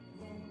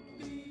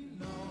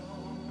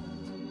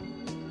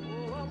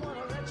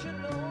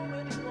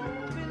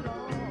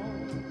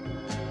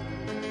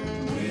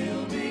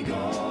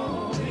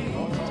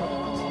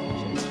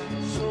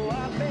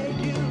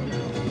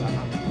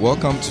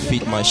Welcome to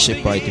Feed My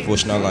Sheep by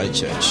Devotional Light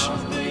Church.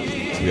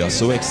 We are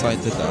so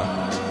excited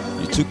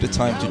that you took the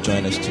time to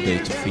join us today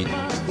to feed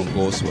on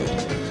God's Word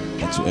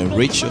and to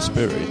enrich your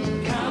spirit.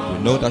 We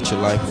know that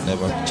your life will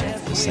never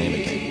be the same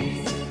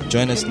again.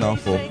 Join us now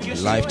for a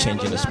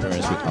life-changing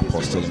experience with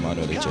Apostle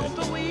Emmanuel Ejay.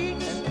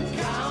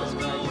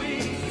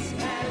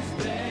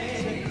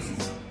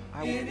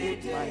 I will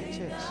build my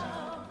church,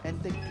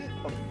 and the gate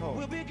of hell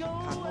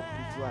cannot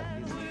prevail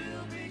against it.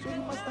 So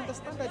you must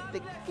understand that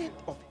the gate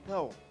of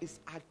hell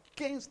is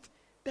against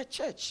the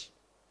church.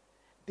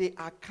 They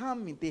are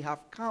coming, they have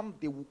come,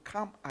 they will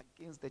come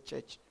against the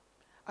church.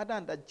 Other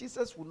than that,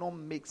 Jesus will not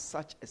make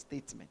such a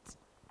statement.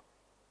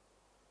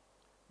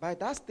 By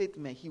that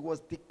statement, he was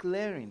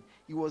declaring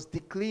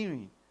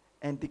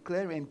and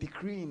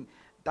decreeing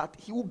that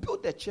he will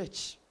build the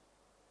church.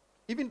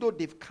 Even though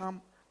they've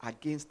come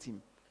against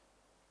him,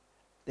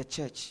 the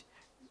church.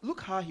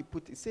 Look how he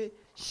put it. He said,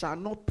 shall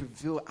not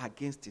prevail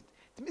against it.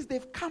 It means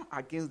they've come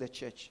against the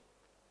church.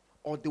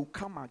 Or they will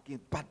come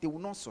against, but they will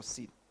not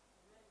succeed.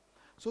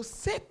 So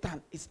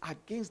Satan is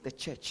against the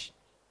church.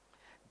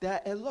 There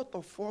are a lot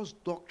of false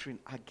doctrine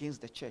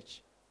against the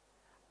church.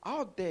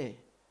 Out there,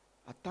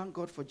 I thank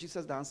God for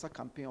Jesus the Answer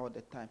campaign all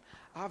the time.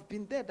 I've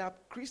been there that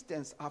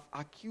Christians have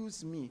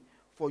accused me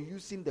for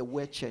using the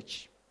word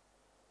church.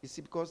 You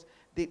see, because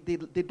they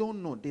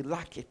don't know, they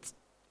lack it.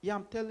 Yeah,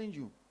 I'm telling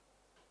you.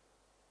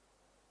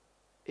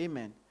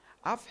 Amen.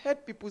 I've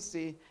heard people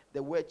say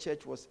the word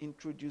church was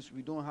introduced.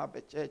 We don't have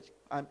a church.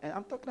 And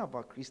I'm talking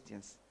about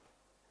Christians.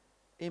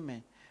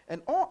 Amen.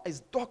 And all is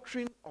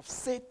doctrine of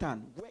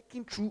Satan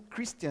working through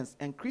Christians,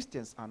 and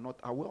Christians are not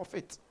aware of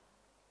it.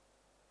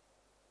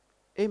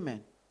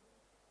 Amen.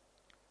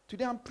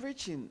 Today I'm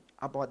preaching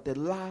about the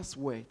last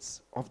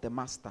words of the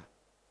Master.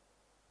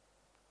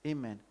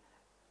 Amen.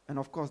 And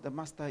of course, the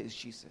Master is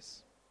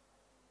Jesus.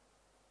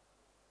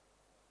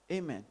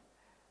 Amen.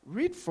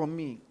 Read for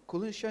me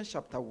Colossians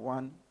chapter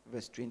 1,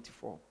 verse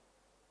 24.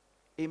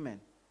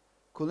 Amen.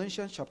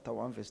 Colossians chapter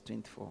 1, verse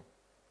 24.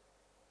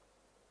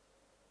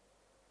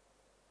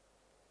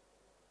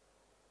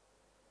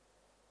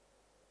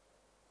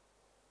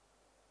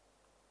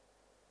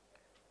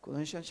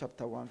 Colossians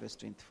chapter 1, verse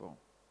 24.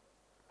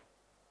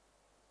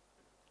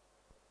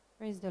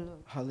 Praise the Lord.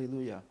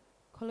 Hallelujah.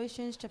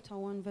 Colossians chapter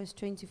 1, verse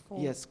 24.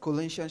 Yes,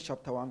 Colossians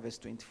chapter 1, verse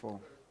 24.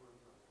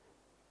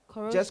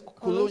 Just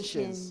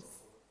Colossians.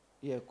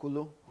 Yeah,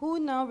 who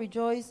now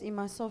rejoice in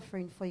my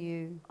suffering for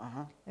you,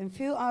 and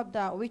fill up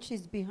that which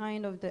is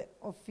behind of the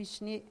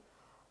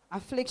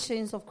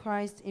afflictions of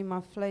Christ in my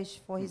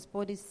flesh for his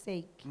body's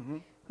sake,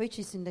 which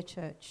is in the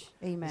church.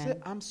 Amen. He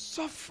said, I'm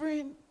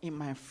suffering in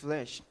my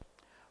flesh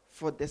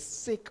for the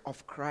sake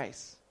of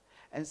Christ.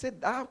 And said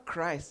that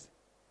Christ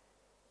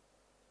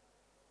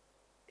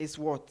is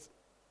what?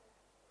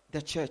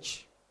 The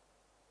church.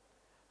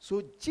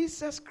 So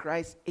Jesus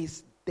Christ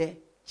is the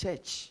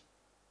church.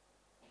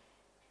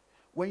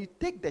 When you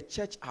take the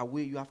church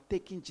away, you have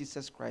taken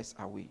Jesus Christ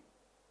away.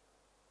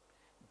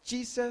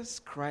 Jesus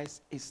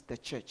Christ is the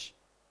church.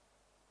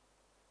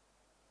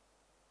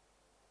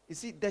 You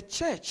see, the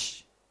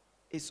church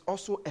is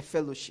also a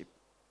fellowship.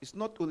 It's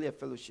not only a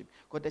fellowship,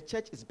 because the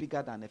church is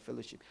bigger than a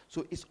fellowship.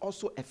 So it's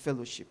also a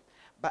fellowship.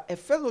 But a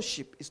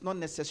fellowship is not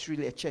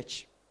necessarily a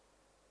church.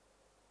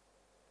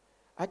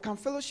 I can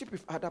fellowship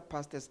with other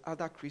pastors,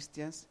 other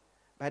Christians,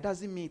 but it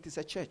doesn't mean it is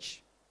a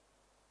church.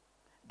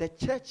 The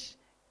church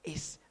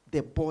is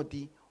the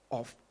body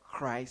of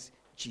Christ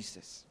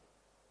Jesus.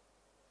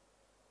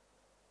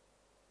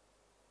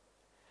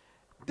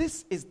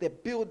 This is the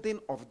building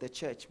of the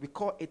church. We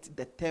call it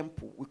the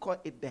temple. We call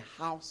it the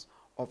house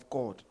of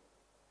God.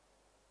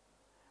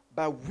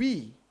 But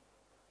we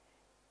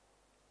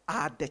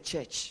are the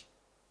church.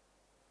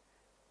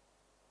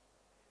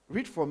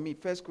 Read for me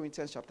 1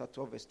 Corinthians chapter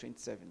 12, verse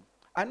 27.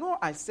 I know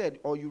I said,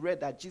 or you read,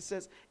 that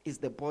Jesus is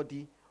the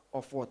body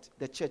of what?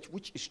 The church,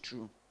 which is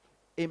true.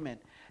 Amen.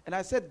 And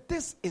I said,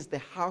 this is the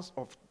house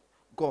of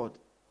God.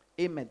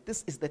 Amen.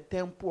 This is the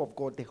temple of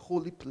God, the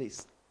holy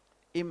place.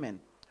 Amen.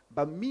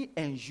 But me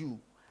and you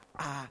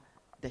are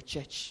the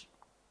church.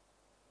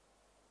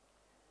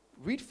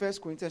 Read 1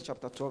 Corinthians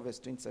chapter 12, verse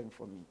 27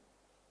 for me.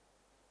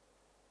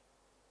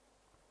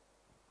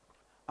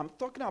 I'm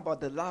talking about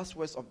the last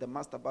words of the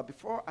Master, but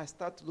before I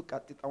start to look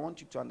at it, I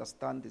want you to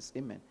understand this.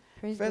 Amen.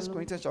 1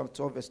 Corinthians chapter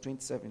 12, verse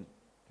 27.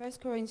 1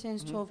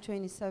 Corinthians 12,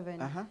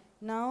 27.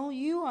 Now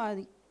you are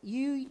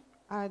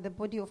the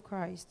body of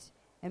Christ,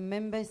 and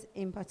members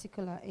in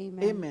particular.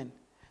 Amen. Amen.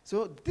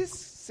 So this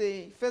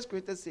say, 1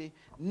 Corinthians say,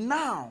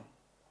 now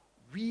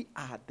we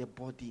are the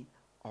body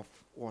of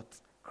what?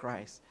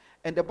 Christ.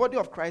 And the body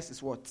of Christ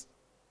is what?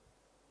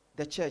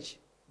 The church.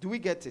 Do we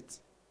get it?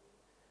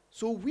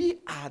 So we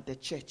are the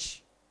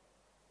church.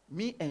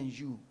 Me and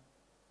you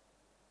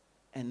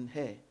and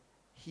her,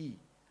 he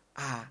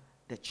are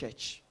the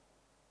church.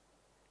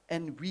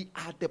 And we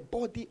are the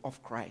body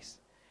of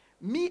Christ.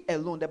 Me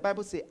alone, the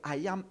Bible says, I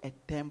am a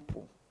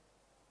temple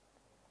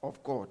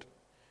of God.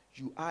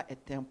 You are a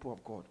temple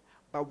of God.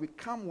 But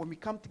when we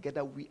come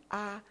together, we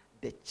are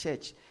the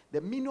church.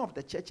 The meaning of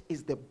the church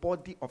is the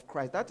body of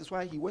Christ. That is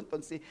why he went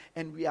on to say,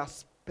 and we are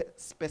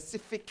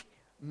specific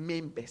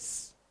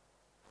members.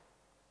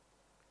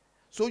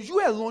 So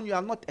you alone, you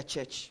are not a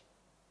church.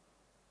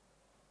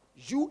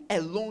 You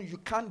alone, you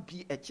can't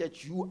be a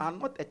church. You are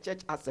not a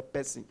church as a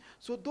person.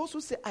 So those who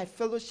say, I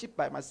fellowship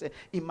by myself,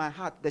 in my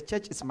heart, the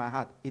church is my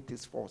heart, it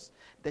is false.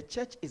 The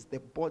church is the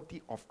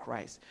body of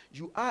Christ.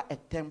 You are a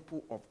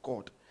temple of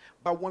God.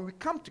 But when we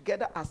come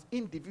together as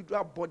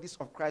individual bodies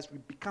of Christ, we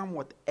become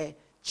what? A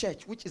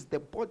church, which is the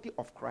body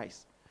of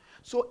Christ.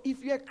 So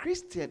if you're a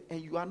Christian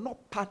and you are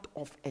not part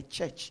of a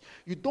church,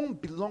 you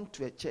don't belong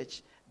to a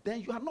church,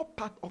 then you are not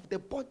part of the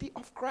body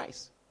of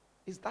Christ.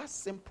 It's that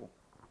simple.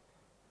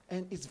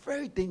 And it's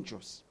very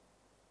dangerous.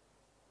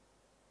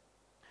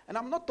 And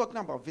I'm not talking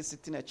about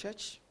visiting a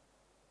church.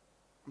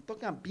 I'm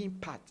talking about being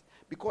part.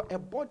 Because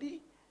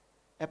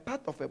a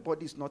part of a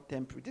body is not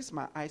temporary. This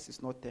my eyes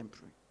is not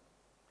temporary.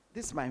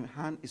 This my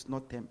hand is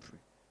not temporary.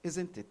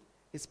 Isn't it?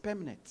 It's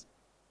permanent.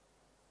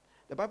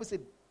 The Bible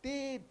said,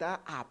 they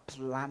that are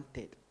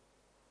planted.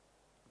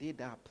 They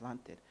that are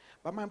planted.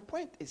 But my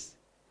point is,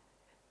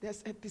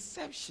 there's a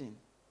deception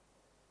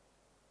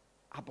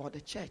about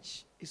the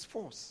church. It's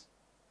false.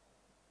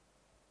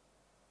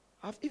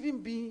 I've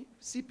even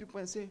see people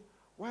and say,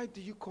 why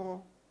do you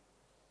call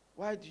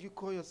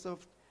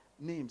yourself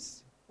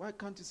names? Why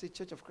can't you say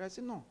Church of Christ?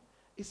 I say, no.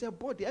 It's a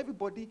body.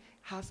 Everybody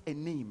has a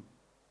name.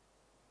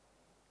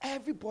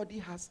 Everybody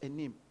has a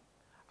name.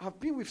 I've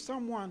been with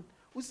someone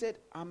who said,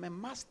 I'm a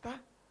master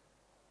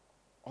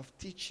of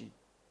teaching.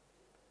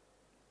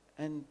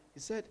 And he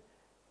said,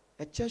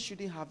 a church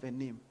shouldn't have a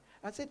name.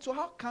 I said, so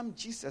how come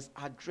Jesus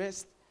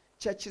addressed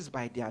churches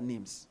by their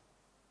names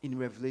in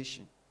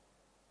Revelation?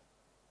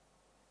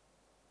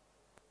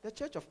 The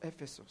church of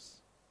Ephesus.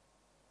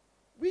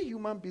 We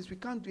human beings, we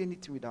can't do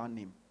anything with our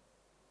name.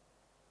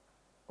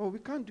 Oh, we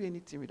can't do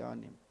anything with our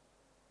name.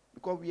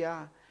 Because we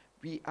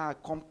are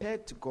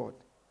compared to God.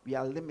 We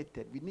are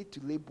limited. We need to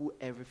label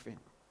everything.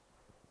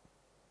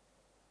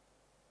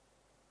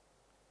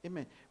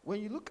 Amen.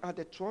 When you look at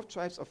the 12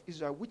 tribes of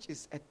Israel, which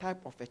is a type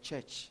of a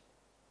church,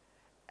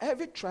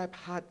 every tribe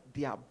had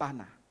their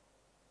banner.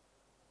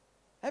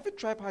 Every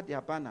tribe had their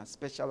banner,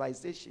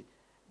 specialization,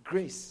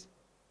 grace.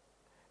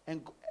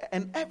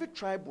 And every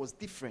tribe was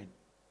different.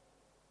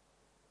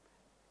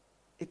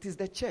 It is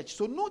the church.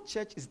 So no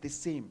church is the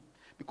same.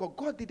 Because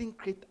God didn't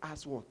create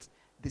us what?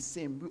 The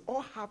same. We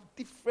all have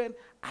different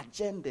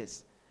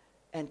agendas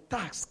and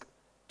tasks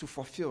to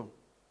fulfill.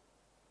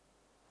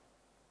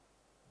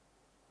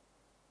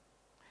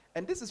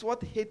 And this is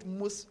what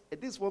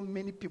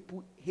many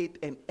people hate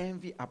and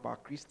envy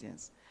about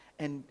Christians.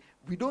 And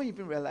we don't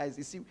even realize,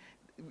 you see,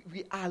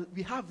 we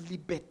have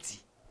liberty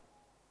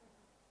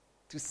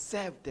to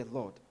serve the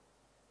Lord.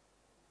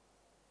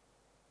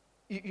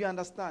 You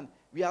understand?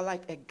 We are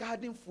like a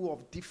garden full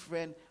of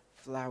different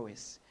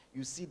flowers.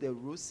 You see the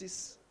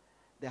roses,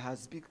 the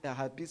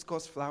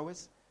hibiscus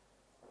flowers.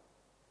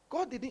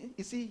 God didn't,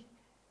 you see,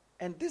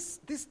 and this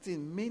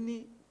thing,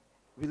 many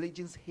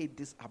religions hate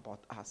this about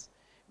us.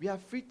 We are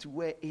free to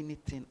wear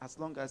anything as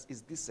long as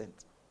it's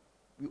decent.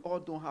 We all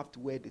don't have to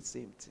wear the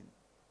same thing.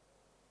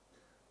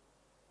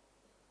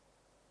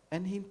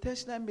 And he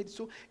intentionally made it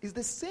so. It's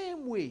the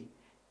same way.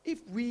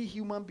 If we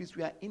human beings,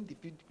 we are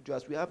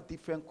individuals, we have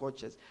different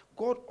cultures,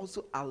 God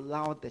also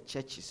allowed the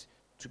churches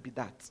to be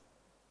that.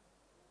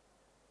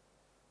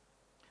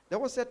 There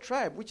was a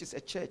tribe, which is a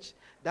church,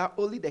 that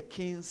only the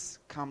kings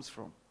comes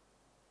from.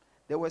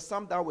 There were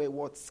some that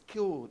were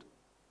skilled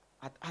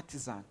at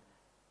artisan.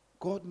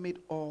 God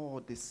made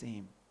all the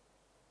same.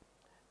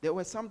 There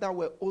were some that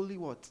were only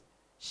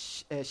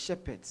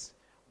shepherds.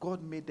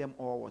 God made them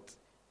all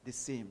the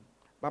same.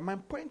 But my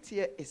point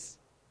here is,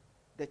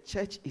 the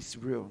church is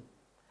real.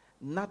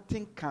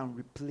 Nothing can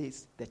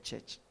replace the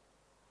church.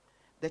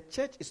 The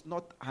church is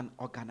not an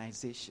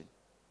organization.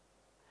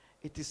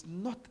 It is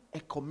not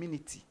a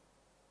community.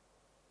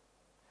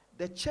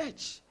 The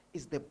church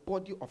is the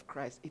body of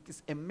Christ. It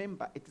is a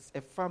member. It is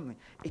a family.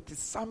 It is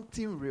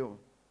something real.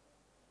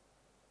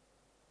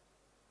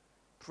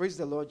 Praise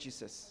the Lord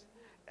Jesus.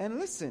 And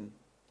listen,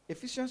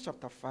 Ephesians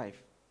chapter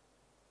 5,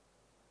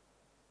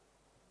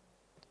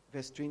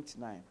 verse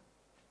 29.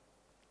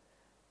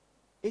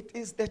 It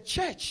is the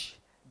church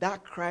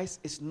that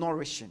Christ is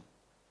nourishing.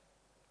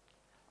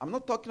 I'm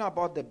not talking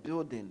about the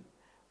building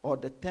or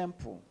the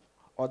temple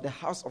or the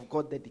house of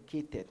God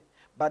dedicated,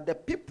 but the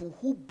people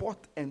who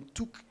bought and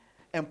took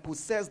and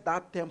possessed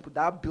that temple,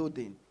 that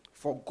building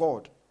for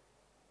God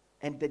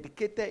and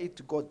dedicated it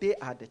to God, they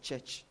are the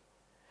church.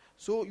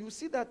 So you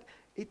see that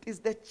it is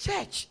the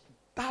church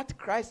that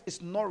Christ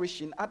is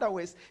nourishing, in other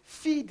words,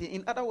 feeding,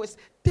 in other words,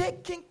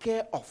 taking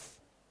care of.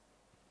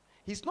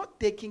 He's not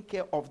taking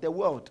care of the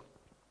world,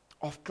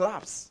 of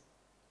clubs.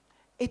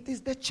 It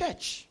is the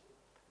church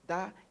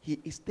that he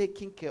is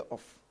taking care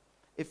of.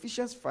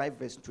 Ephesians 5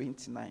 verse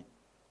 29.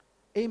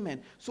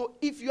 Amen. So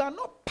if you are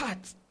not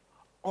part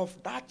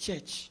of that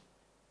church,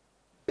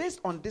 based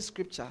on this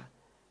scripture,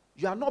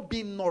 you are not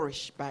being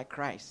nourished by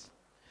Christ.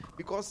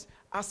 Because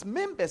as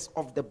members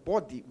of the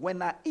body,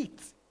 when I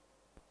eat,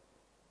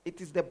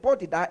 it is the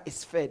body that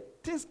is fed.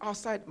 Things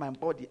outside my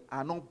body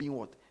are not being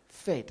what?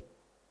 Fed.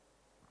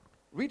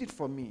 Read it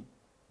for me.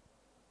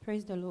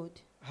 Praise the Lord.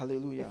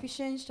 Hallelujah.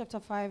 Ephesians chapter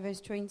 5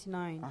 verse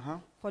 29.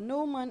 For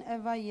no man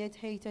ever yet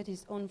hated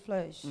his own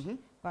flesh,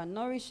 but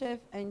nourisheth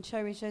and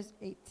cherisheth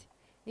it,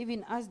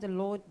 even as the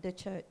Lord the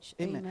church.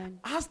 Amen.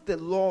 As the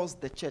Lord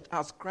the church,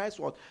 as Christ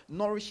what?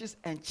 Nourishes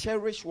and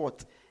cherishes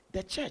what?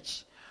 The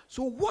church.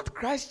 So what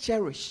Christ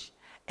cherishes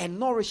and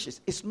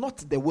nourishes is not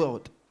the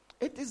world.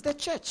 It is the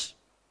church.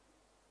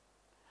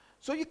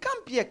 So you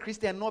can't be a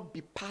Christian and not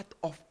be part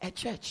of a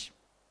church.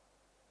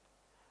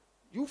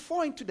 You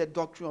fall into the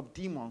doctrine of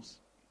demons.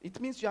 It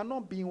means you are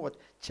not being what?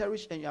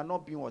 Cherished, and you are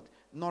not being what?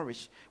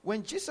 Nourished.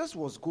 When Jesus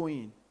was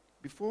going,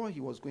 before he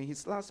was going,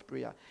 his last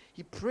prayer,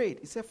 he prayed.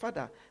 He said,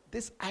 Father,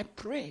 this I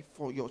pray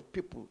for your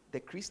people,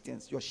 the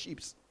Christians, your sheep.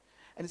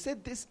 And he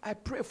said, this I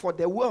pray for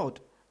the world,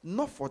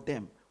 not for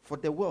them, for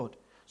the world.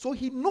 So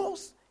he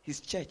knows his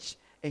church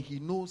and he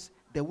knows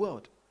the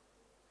world.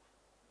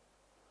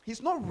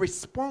 He's not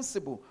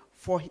responsible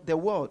for the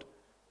world,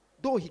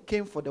 though he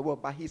came for the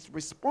world, but he's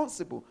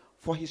responsible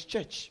for his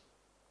church.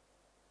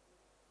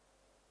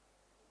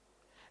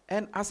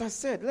 And as I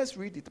said, let's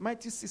read it.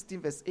 Matthew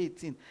 16 verse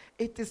 18.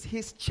 It is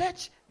his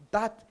church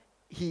that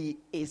he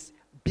is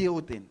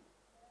building.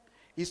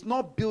 He's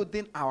not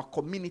building our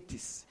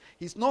communities.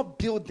 He's not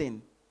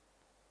building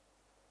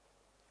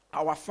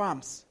our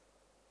farms.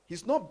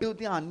 He's not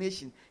building our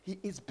nation. He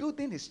is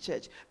building his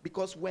church,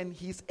 because when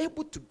he is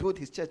able to build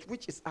his church,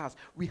 which is us,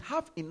 we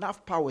have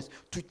enough powers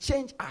to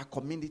change our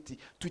community,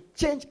 to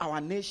change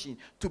our nation,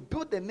 to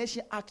build the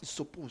nation as it's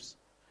supposed.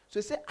 So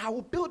he said, I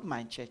will build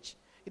my church.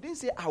 He didn't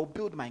say, I will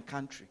build my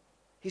country.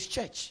 His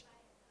church.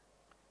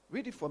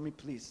 Read it for me,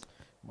 please.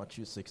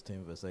 Matthew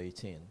 16 verse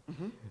 18.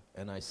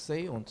 And I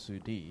say unto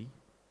thee,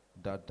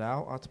 that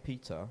thou art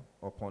Peter,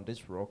 upon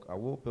this rock I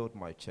will build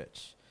my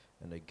church,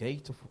 and the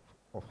gate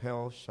of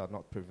hell shall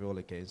not prevail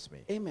against me.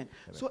 Amen.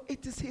 So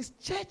it is his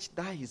church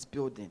that he's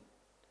building.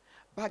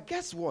 But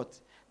guess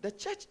what? The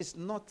church is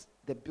not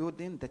the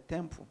building, the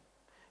temple.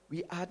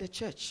 We are the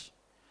church.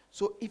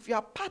 So if you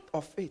are part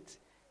of it,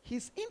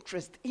 his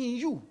interest in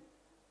you.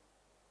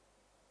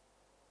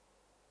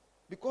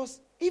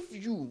 Because if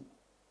you,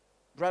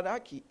 Brother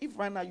Aki, if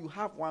right now you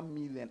have 1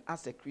 million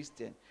as a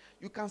Christian,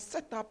 you can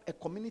set up a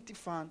community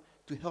fund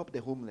to help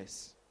the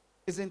homeless.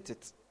 Isn't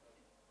it?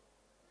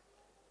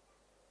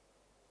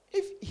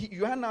 If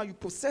you are now, you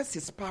possess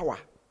his power,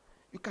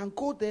 you can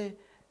go there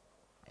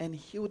and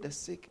heal the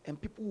sick,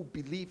 and people will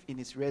believe in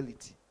his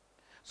reality.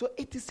 So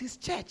it is his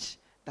church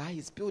that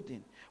he's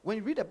building. When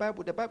you read the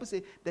Bible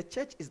says the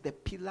church is the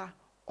pillar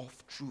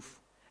of truth.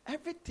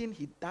 Everything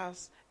he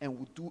does and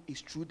will do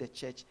is through the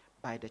church,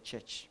 by the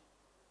church.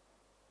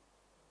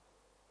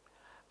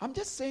 I'm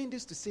just saying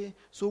this to say,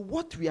 so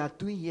what we are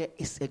doing here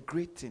is a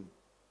great thing.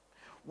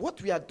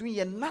 What we are doing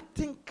here,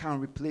 nothing can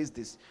replace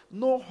this.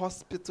 No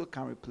hospital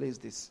can replace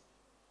this.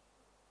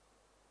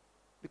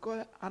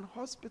 Because an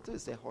hospital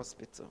is a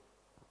hospital.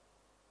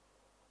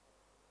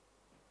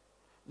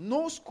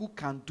 No school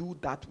can do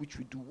that which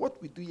we do. What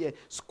we do here,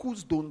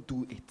 schools don't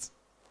do it.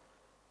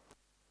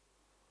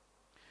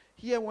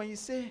 Here, when you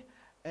say,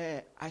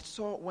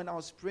 when I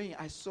was praying,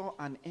 I saw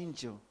an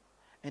angel,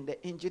 and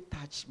the angel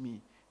touched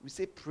me. We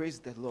say, praise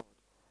the Lord.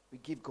 We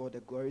give God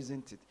the glory,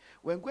 isn't it?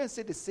 When we go and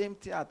say the same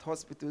thing at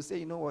hospital, we say,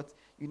 you know what?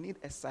 You need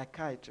a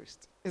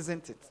psychiatrist,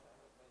 isn't it?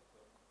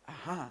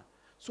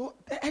 So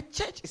a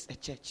church is a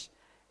church.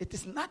 It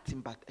is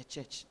nothing but a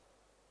church.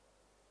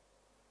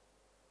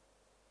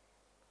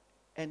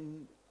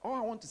 And all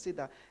I want to say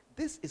that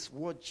this is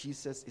what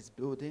Jesus is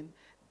building.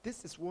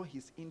 This is what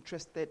he's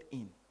interested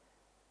in.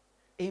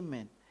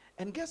 Amen.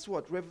 And guess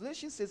what?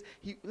 Revelation says,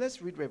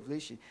 let's read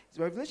Revelation.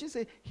 Revelation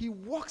says he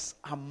walks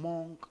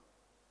among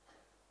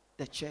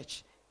the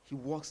church. He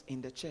walks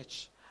in the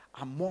church,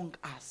 among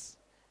us.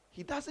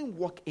 He doesn't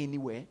walk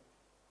anywhere.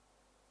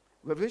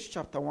 Revelation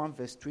chapter 1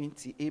 verse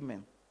 20.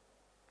 Amen.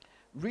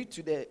 Read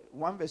to the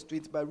 1 verse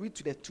 20, but read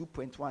to the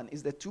 2.1.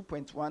 It's the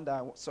 2.1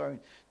 that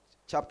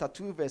chapter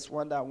 2 verse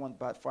 1 that I want,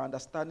 but for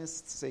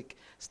understanding's sake,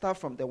 start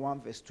from the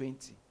 1 verse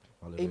 20.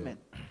 Hallelujah. Amen.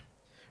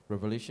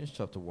 Revelation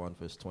chapter 1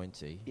 verse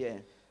 20. Yeah.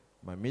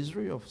 My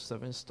misery of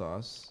 7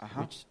 stars,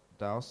 which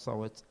thou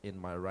sawest in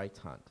my right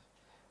hand,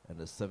 and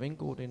the 7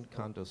 golden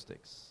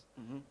candlesticks.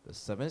 The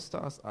 7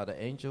 stars are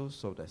the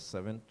angels of the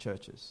 7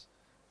 churches,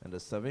 and the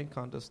 7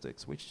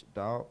 candlesticks which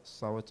thou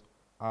sawest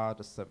are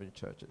the 7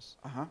 churches.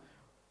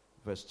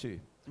 Verse 2.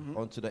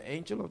 Unto the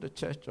angel of the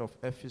church of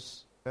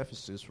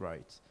Ephesus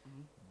write,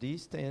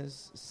 these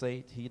things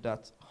saith he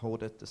that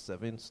holdeth the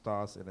 7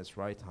 stars in his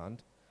right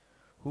hand,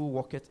 who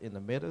walketh in the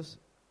middle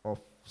of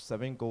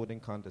 7 golden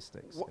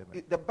candlesticks.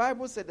 The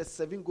Bible said the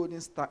 7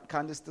 golden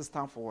candlesticks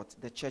stand for what?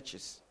 The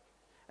churches.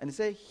 And it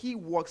said he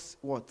walks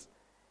what?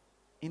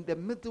 In the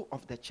middle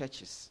of the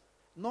churches,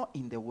 not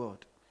in the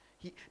world.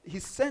 He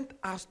sent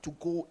us to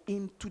go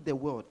into the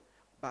world,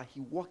 but he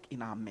walked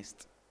in our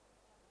midst.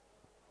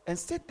 And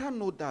Satan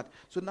knows that.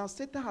 So now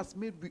Satan has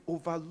made we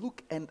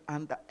overlook and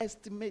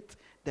underestimate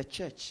the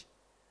church.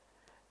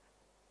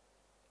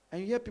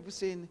 And you hear people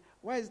saying,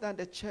 why is that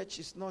the church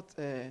is not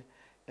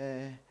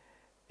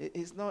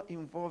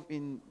involved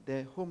in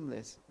the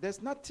homeless? There's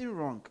nothing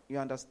wrong, you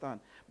understand.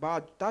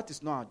 But that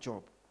is not our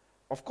job.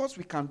 Of course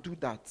we can do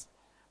that.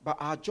 But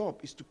our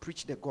job is to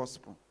preach the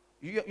gospel.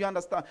 You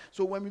understand?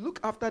 So when we look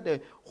after the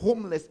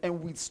homeless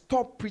and we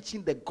stop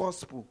preaching the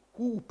gospel,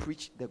 who will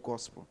preach the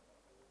gospel?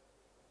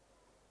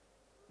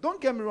 Don't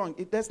get me wrong.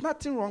 There's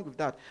nothing wrong with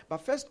that.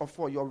 But first of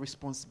all, your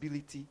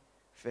responsibility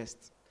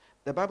first.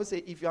 The Bible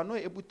says if you are not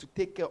able to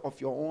take care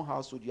of your own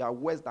household, you are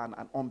worse than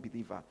an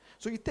unbeliever.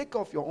 So you take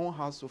care of your own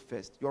household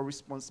first, your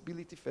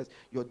responsibility first,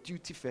 your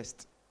duty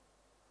first.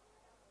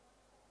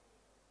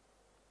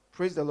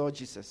 Praise the Lord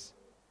Jesus.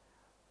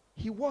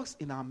 He works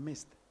in our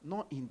midst,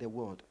 not in the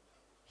world.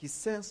 He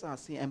sends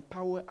us, he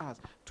empowers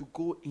us to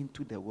go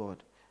into the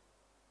world.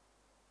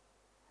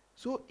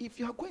 So if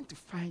you are going to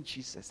find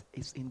Jesus,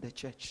 it's in the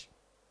church,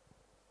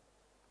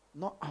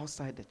 not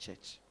outside the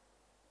church.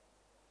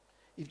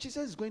 If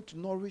Jesus is going to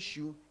nourish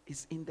you,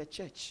 it's in the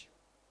church.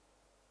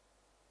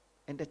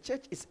 And the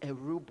church is a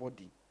real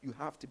body. You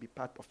have to be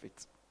part of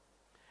it.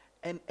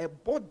 And a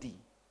body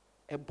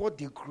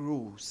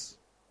grows.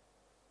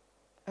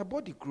 A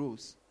body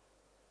grows.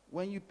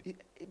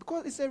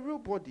 Because it's a real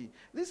body.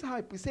 This is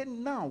how we say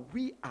now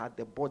we are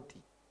the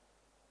body.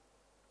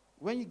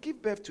 When you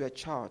give birth to a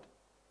child,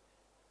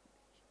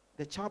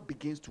 the child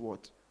begins to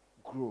what?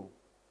 Grow.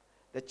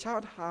 The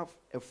child have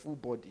a full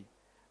body,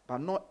 but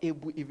not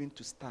able even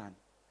to stand.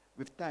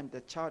 With time, the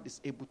child is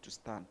able to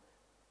stand.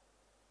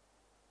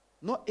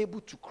 Not able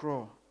to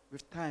crawl.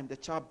 With time, the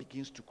child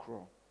begins to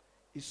crawl.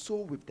 It's so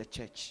with the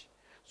church.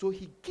 So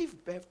he gives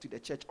birth to the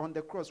church. On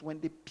the cross, when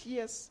they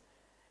pierced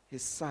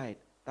his side,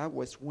 that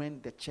was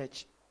when the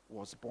church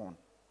was born.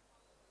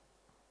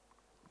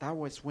 That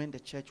was when the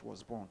church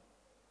was born.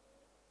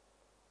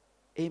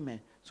 Amen.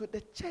 So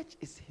the church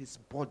is his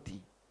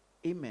body.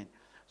 Amen.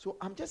 So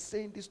I'm just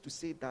saying this to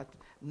say that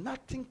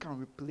nothing can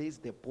replace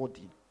the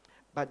body.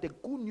 But the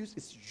good news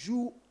is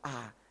you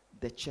are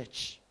the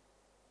church.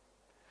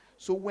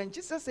 So when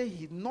Jesus says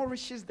he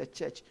nourishes the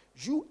church,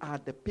 you are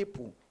the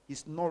people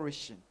he's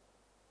nourishing.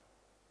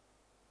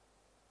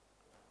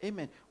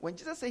 Amen. When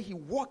Jesus says he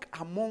walk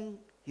among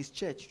his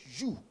church,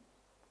 you,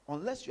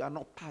 unless you are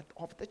not part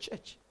of the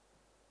church.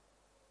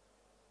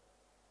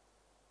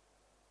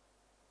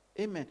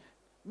 Amen.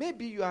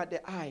 Maybe you are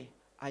the eye,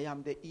 I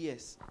am the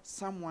ears,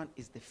 someone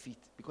is the feet.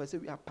 Because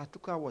we are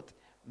particular what?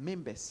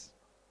 Members.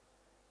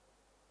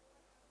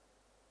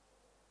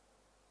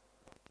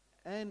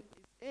 And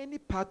any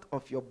part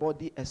of your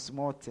body a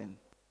small thing.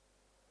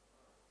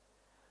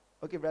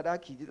 Okay, Brother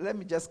Aki, let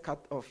me just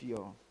cut off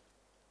your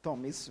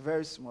thumb. It's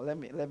very small. Let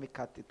me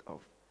cut it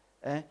off.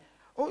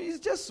 Oh, it's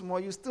just small.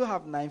 You still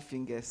have 9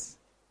 fingers.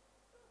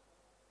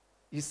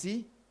 You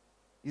see?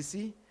 You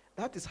see?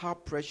 That is how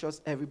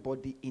precious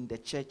everybody in the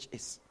church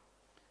is.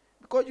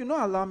 Because you don't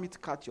allow me to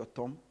cut your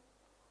thumb.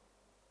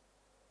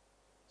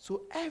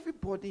 So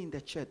everybody in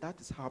the church,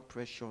 that is how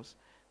precious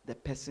the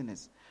person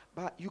is.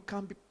 But you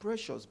can be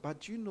precious, but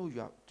do you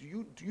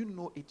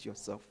know it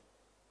yourself?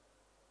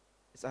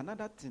 It's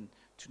another thing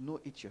to know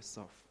it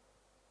yourself.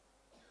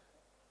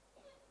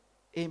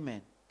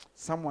 Amen.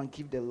 Someone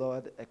give the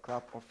Lord a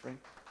clap offering.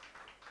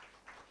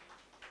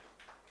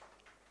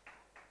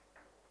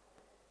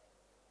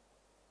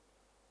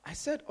 I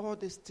said all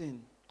this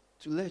thing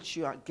to let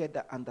you get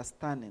the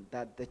understanding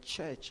that the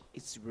church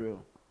is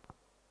real.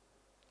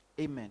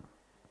 Amen.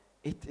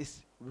 It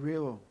is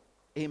real.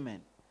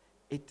 Amen.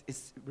 It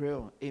is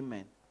real.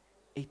 Amen.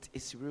 It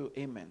is real.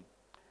 Amen.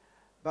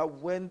 But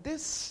when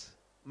this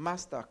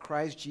Master,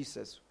 Christ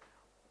Jesus,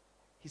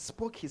 he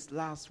spoke his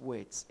last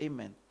words.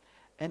 Amen.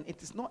 And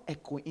it is not a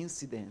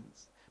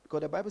coincidence.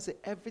 Because the Bible says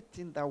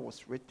everything that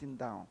was written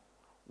down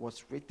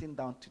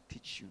to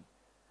teach you.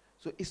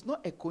 So it's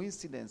not a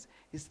coincidence.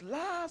 His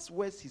last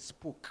words he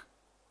spoke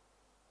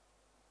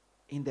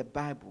in the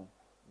Bible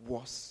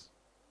was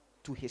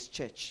to his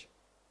church.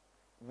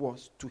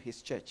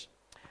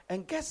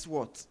 And guess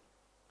what?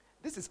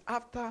 This is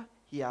after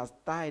he has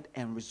died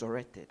and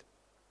resurrected.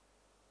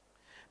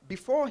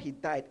 Before he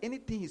died,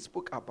 anything he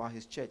spoke about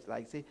his church,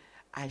 like say,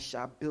 I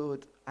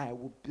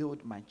will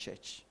build my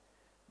church.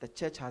 The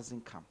church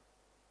hasn't come.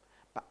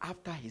 But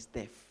after his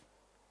death,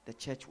 the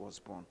church was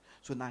born.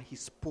 So now he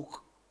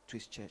spoke to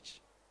his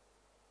church.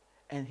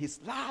 And his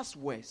last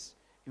words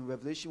in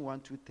Revelation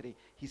 1, 2, 3,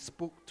 he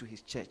spoke to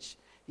his church.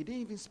 He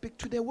didn't even speak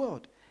to the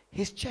world.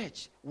 His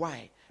church.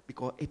 Why?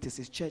 Because it is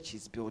his church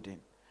he's building.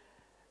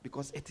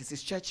 Because it is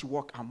his church he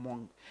walks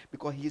among.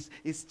 Because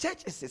his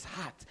church is his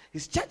heart.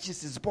 His church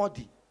is his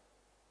body.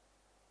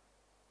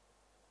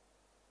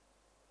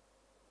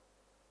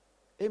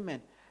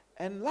 Amen.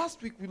 And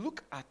last week we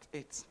looked at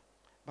it.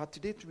 But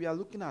today we are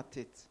looking at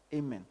it.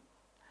 Amen.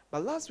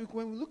 But last week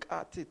when we looked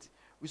at it,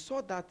 we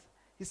saw that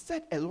he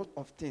said a lot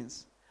of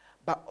things.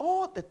 But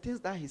all the things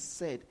that he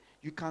said,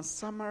 you can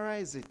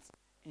summarize it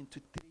into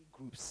 3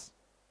 groups.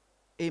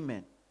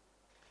 Amen.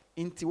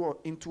 into what?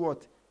 Into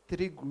what?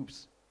 3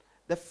 groups.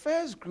 The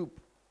first group,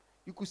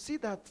 you could see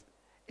that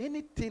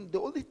the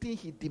only thing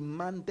he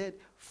demanded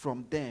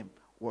from them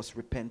was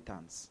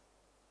repentance.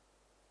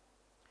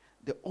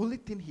 The only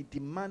thing he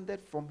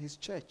demanded from his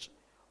church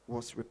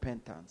was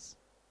repentance.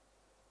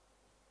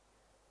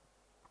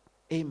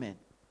 Amen.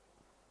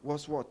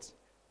 Was what?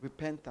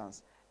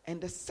 Repentance.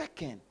 And the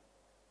second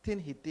thing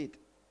he did,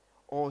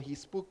 or he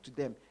spoke to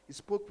them, he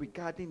spoke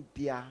regarding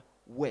their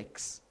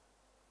works.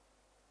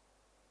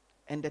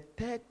 And the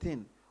third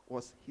thing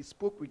was he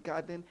spoke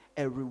regarding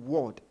a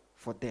reward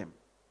for them.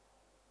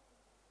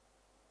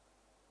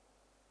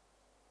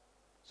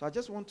 So I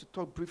just want to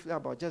talk briefly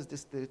about just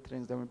these 3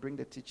 things, then we bring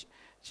the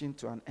teaching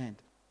to an end.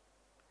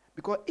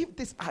 Because if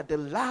these are the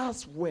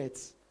last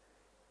words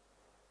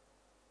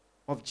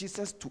of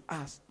Jesus to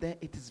us, then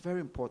it is very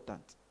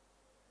important.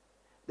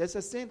 There's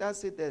a saying that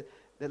says that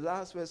the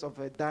last words of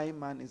a dying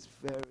man is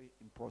very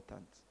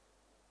important.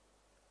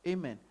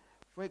 Amen.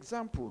 For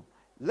example,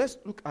 let's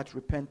look at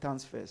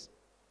repentance first.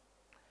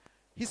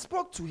 He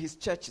spoke to his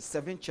churches,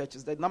 7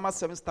 churches. The number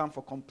 7 stands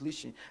for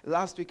completion.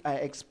 Last week I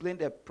explained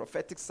the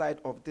prophetic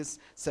side of these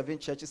 7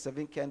 churches,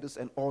 7 candles,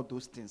 and all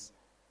those things.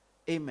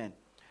 Amen.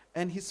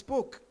 And he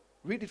spoke,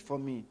 read it for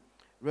me,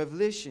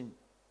 Revelation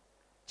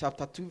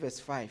chapter 2 verse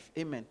 5.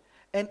 Amen.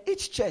 And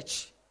each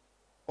church,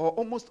 or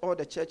almost all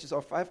the churches,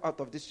 or 5 out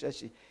of this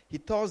church, he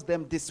tells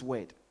them this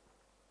word.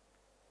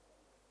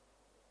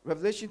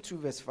 Revelation 2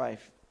 verse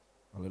 5.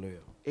 Hallelujah.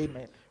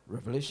 Amen.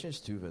 Revelation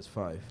 2 verse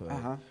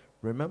 5.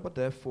 Remember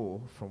therefore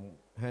from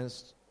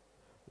hence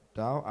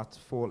thou art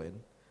fallen,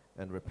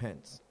 and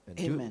repent. And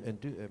amen.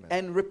 Do amen.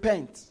 And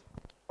repent.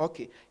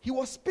 Okay. He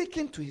was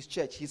speaking to his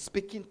church. He's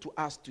speaking to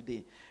us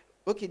today.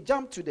 Okay,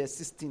 jump to the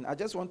 16. I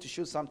just want to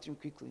show something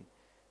quickly.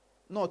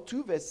 No,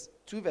 2 verse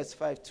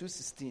 5,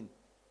 2:16.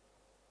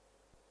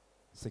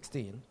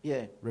 16.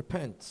 Yeah.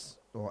 Repent,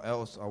 or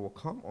else I will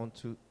come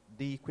unto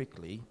thee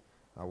quickly.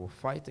 I will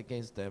fight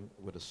against them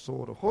with a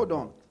sword of Hold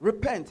on.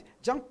 Repent.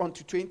 Jump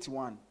onto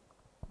 21.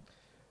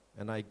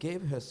 And I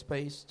gave her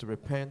space to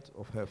repent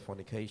of her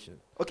fornication.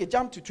 Okay,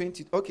 jump to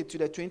 20. Okay, to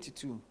the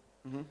 22.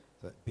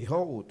 Mm-hmm.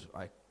 Behold,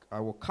 I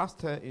will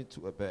cast her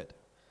into a bed,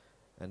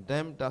 and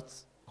them that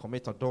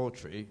commit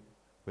adultery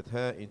with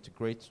her into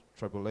great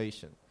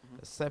tribulation,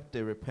 except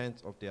they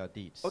repent of their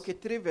deeds. Okay,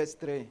 3 verse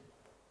 3.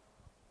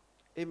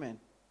 Amen.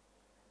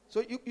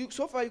 So you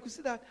so far you could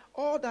see that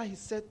all that he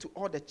said to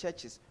all the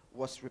churches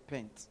was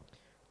repent.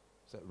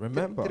 So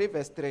remember, 3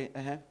 verse 3.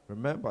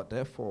 Remember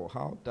therefore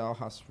how thou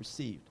hast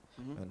received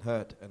and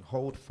heard, and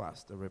hold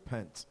fast and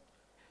repent.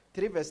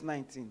 3 verse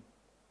 19.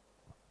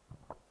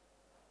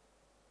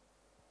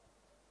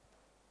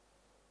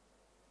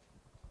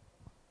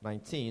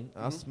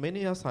 As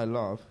many as I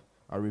love,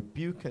 I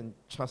rebuke and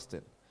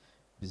chasten.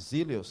 Be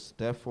zealous,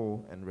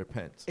 therefore, and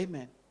repent.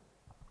 Amen.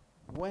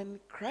 When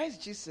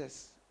Christ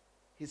Jesus,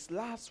 his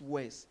last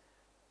words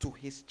to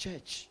his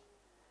church,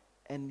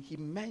 and he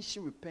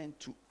mentioned repent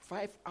to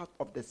 5 out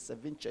of the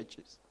 7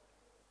 churches,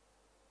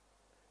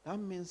 that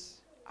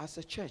means as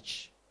a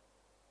church,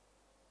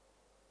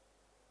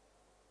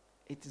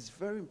 it is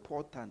very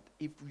important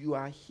if you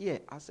are here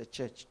as a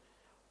church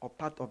or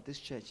part of this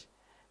church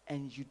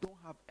and you don't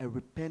have a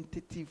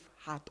repentative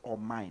heart or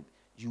mind,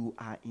 you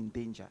are in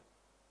danger.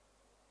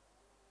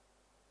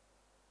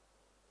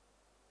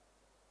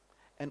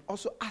 And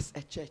also as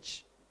a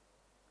church,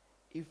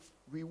 if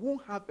we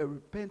won't have a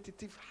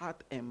repentative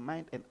heart and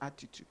mind and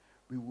attitude,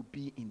 we will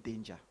be in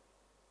danger.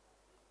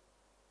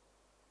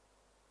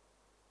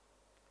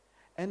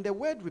 And the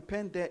word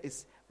repent there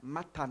is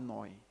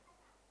metanoia.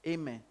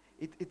 Amen.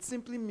 It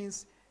simply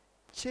means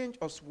change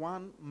of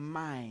one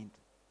mind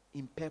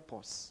in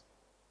purpose.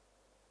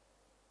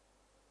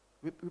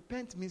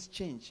 Repent means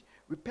change.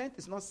 Repent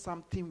is not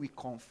something we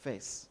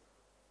confess.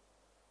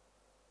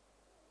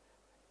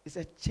 It's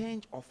a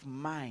change of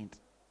mind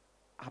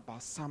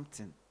about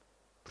something.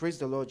 Praise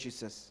the Lord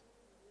Jesus.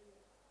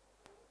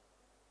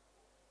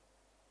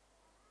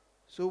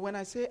 So when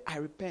I say I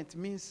repent,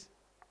 means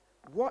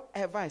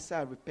whatever I say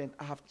I repent,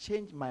 I have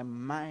changed my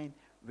mind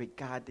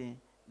regarding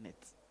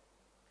it.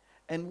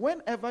 And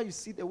whenever you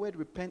see the word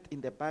repent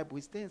in the Bible,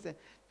 it says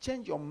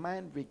change your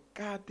mind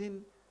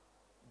regarding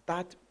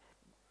that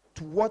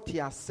to what he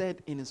has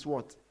said in his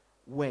what?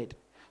 Word.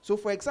 So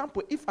for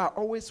example, if I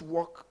always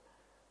walk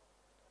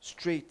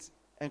straight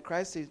and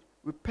Christ says,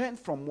 repent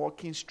from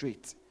walking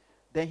straight,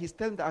 then he's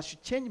telling that I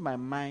should change my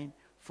mind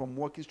from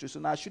walking straight. So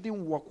now I shouldn't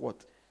walk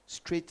what?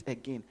 Straight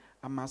again.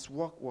 I must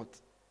walk what?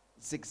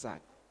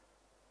 Zigzag.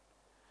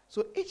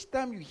 So each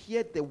time you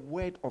hear the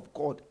word of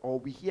God, or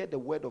we hear the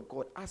word of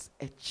God as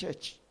a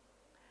church,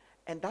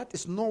 and that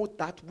is not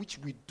that which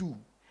we do,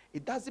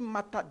 it doesn't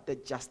matter the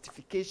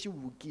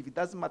justification we give, it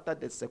doesn't matter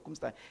the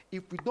circumstance.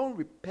 If we don't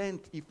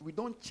repent, if we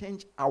don't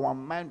change our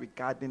mind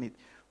regarding it,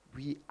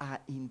 we are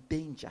in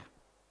danger.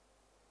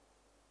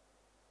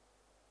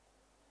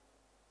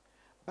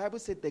 Bible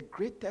said the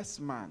greatest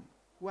man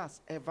who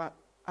has ever,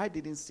 I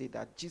didn't say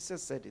that,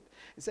 Jesus said it.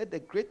 He said the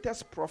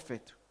greatest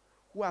prophet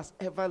who has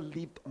ever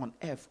lived on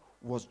earth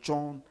was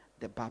John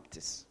the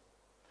Baptist.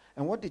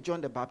 And what did John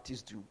the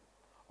Baptist do?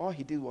 All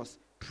he did was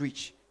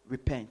preach,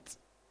 repent,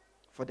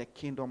 for the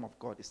kingdom of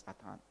God is at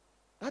hand.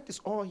 That is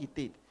all he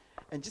did.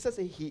 And Jesus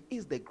said he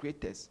is the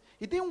greatest.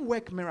 He didn't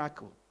work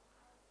miracle.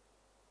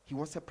 He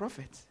was a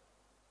prophet.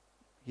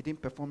 He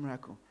didn't perform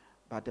miracle.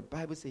 But the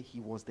Bible says he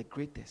was the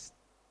greatest.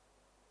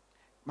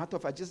 Matter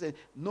of fact, Jesus said,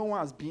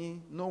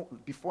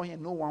 before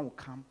him, no one will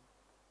come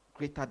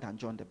greater than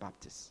John the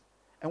Baptist.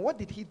 And what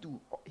did he do?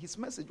 His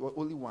message was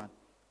only one: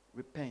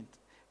 repent.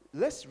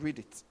 Let's read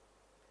it.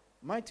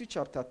 Matthew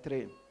chapter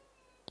 3,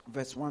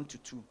 verse 1 to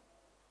 2.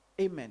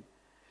 Amen.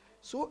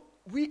 So,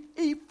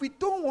 if we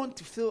don't want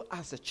to fail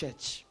as a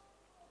church,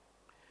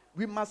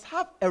 we must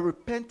have a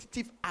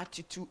repentative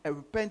attitude, a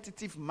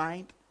repentative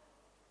mind,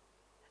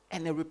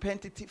 and a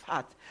repentative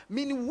heart.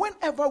 Meaning,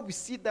 whenever we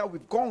see that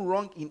we've gone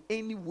wrong in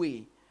any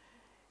way,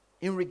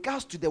 in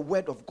regards to the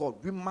word of God,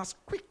 we must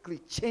quickly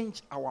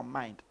change our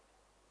mind.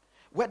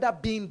 Whether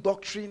being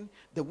doctrine,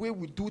 the way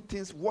we do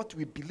things, what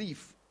we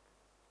believe.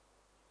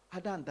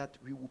 Other than that,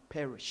 we will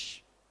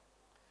perish.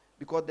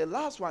 Because the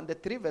last one, the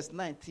 3 verse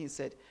 19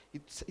 said,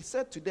 it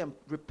said to them,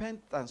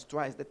 repentance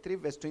twice. The 3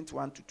 verse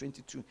 21 to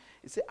 22.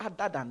 It said,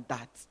 other than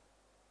that.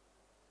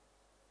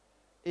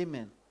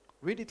 Amen.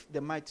 Read it,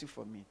 the Matthew,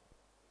 for me.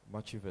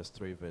 Matthew verse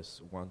 3,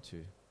 verse 1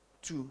 to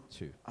 2.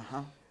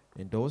 Uh-huh.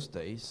 In those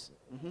days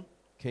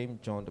came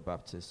John the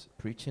Baptist,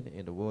 preaching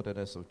in the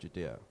wilderness of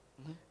Judea,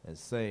 and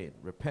saying,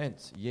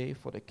 repent, yea,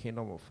 for the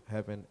kingdom of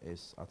heaven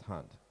is at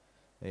hand.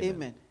 Amen.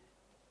 Amen.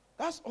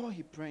 That's all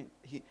he prayed.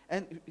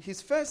 And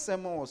his first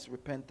sermon was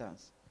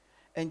repentance.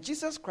 And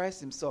Jesus Christ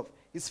himself,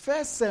 his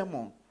first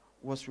sermon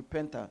was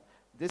repentance.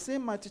 The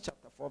same Matthew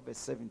chapter 4, verse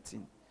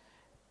 17.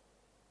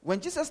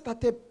 When Jesus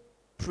started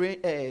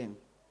preaching,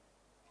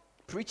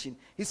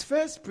 his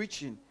first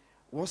preaching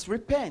was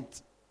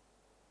repent.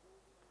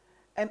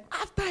 And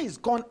after he's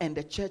gone and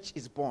the church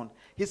is born,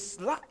 his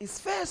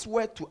first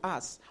word to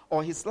us,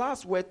 or his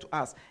last word to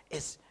us,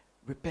 is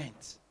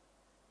repent.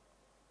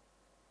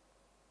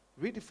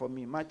 Read it for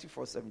me, Matthew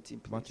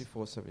 4:17, please. Matthew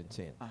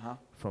 4:17.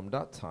 From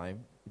that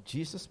time,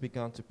 Jesus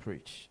began to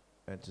preach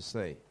and to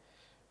say,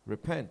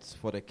 repent,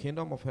 for the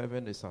kingdom of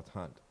heaven is at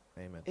hand.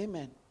 Amen.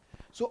 Amen.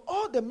 So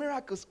all the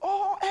miracles,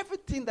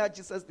 everything that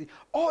Jesus did,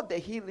 all the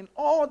healing,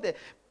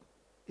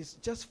 it's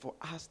just for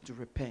us to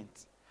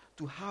repent,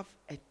 to have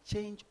a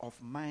change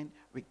of mind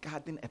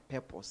regarding a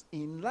purpose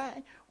in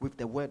line with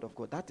the word of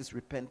God. That is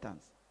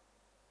repentance.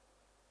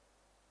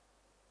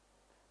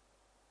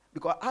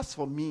 Because as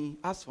for me,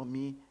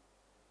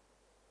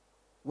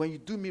 when you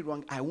do me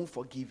wrong, I won't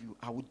forgive you.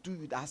 I will do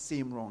you that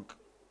same wrong.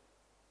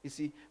 You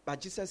see,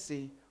 but Jesus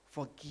said,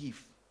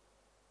 forgive,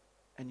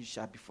 and you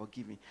shall be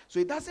forgiven. So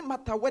it doesn't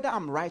matter whether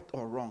I'm right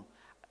or wrong.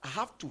 I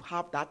have to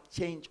have that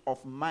change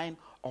of mind,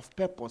 of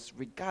purpose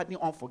regarding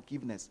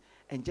unforgiveness,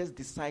 and just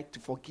decide to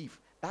forgive.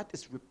 That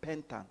is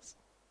repentance.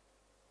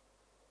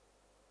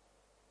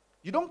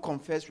 You don't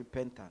confess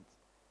repentance.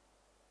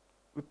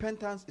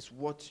 Repentance is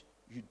what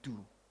you do.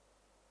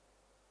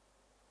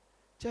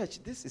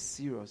 Church, this is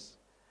serious.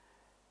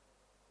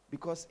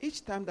 Because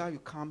each time that you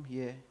come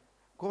here,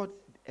 God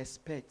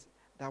expects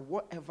that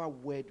whatever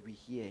word we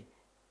hear,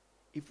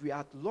 if we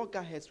are at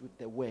loggerheads with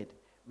the word,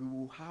 we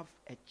will have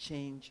a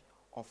change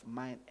of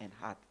mind and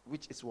heart,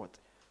 which is what?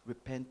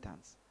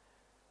 Repentance.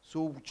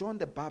 So John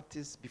the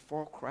Baptist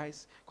before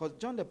Christ, because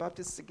John the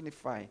Baptist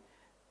signified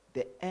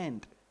the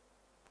end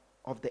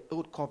of the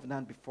old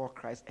covenant before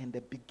Christ and the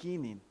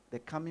beginning, the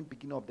coming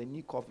beginning of the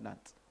new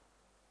covenant.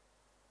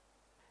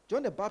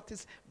 John the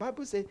Baptist,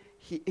 Bible says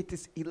it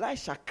is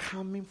Elisha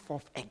coming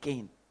forth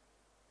again.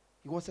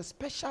 He was a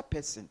special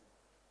person.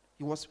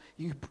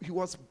 He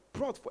was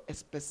brought for a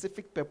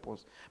specific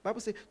purpose. Bible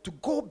says to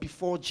go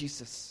before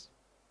Jesus.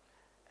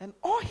 And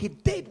all he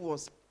did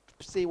was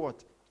say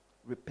what?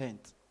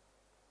 Repent.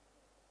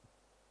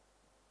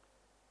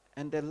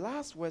 And the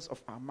last words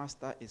of our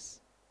master is,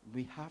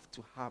 we have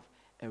to have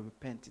a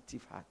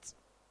repentative heart.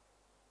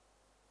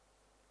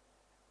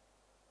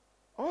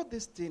 All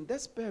these things,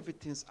 despite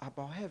everything, is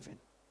about heaven.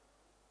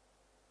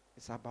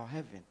 It's about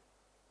heaven.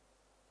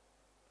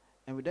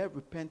 And with that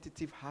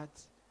repentative heart,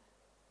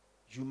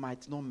 you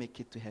might not make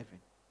it to heaven.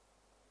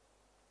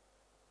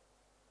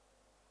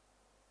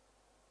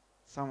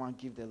 Someone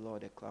give the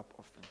Lord a clap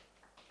offering.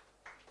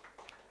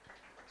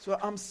 So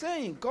I'm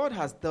saying God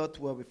has dealt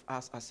well with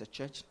us as a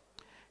church.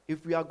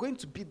 If we are going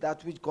to be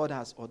that which God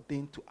has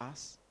ordained to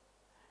us,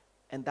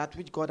 and that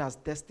which God has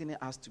destined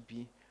us to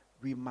be,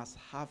 we must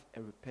have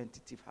a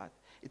repentative heart.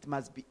 It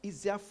must be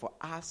easier for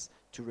us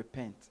to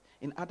repent.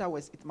 In other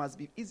words, it must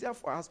be easier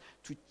for us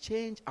to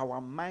change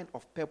our mind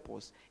of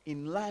purpose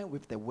in line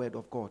with the word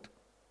of God.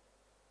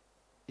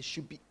 It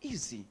should be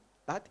easy.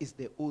 That is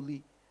the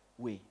only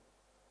way.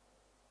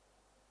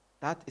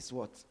 That is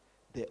what?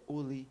 The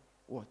only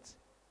what?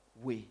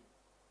 Way.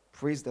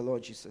 Praise the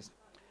Lord Jesus.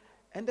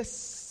 And the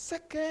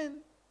second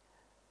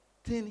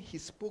thing he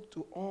spoke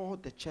to all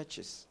the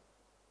churches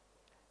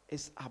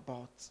is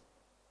about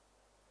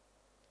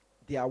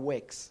their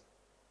works.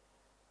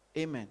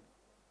 Amen.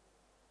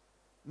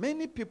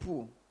 Many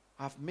people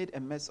have made a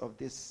mess of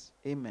this.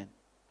 Amen.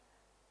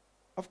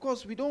 Of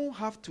course, we don't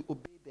have to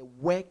obey the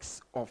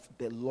works of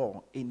the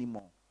law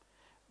anymore.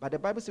 But the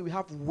Bible says we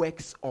have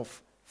works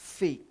of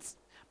faith.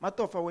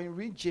 Matter of fact, when you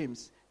read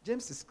James,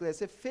 James is clear. He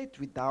said, faith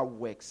without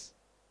works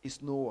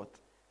is no what?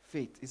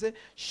 Faith. He said,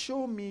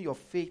 show me your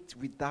faith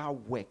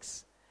without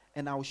works,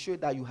 and I will show you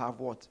that you have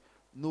what?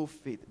 No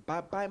faith.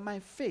 But by my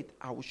faith,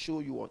 I will show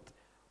you what?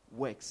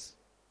 Works.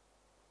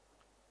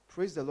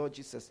 Praise the Lord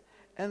Jesus.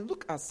 And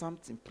look at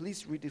something.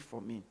 Please read it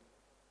for me.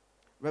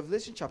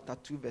 Revelation chapter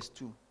 2, verse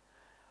 2.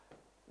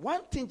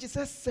 One thing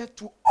Jesus said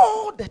to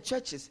all the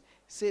churches,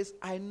 says,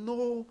 I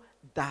know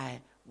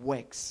thy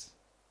works.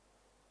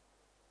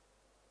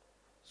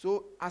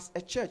 So as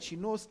a church, he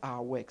knows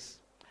our works.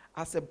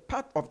 As a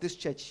part of this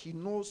church, he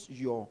knows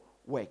your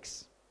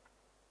works.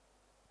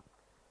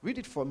 Read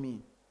it for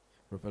me.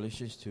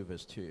 Revelation 2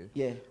 verse 2.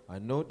 Yeah. I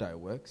know thy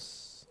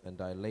works and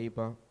thy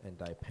labor and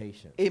thy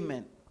patience.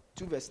 Amen.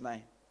 2 verse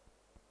 9.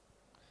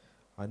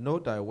 I know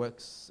thy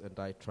works and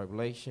thy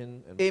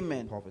tribulation and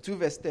Amen. poverty. 2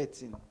 verse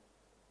 13.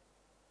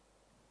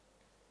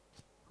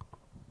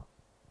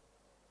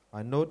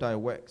 I know thy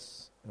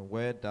works and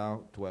where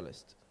thou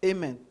dwellest.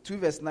 Amen. 2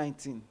 verse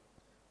 19.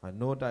 I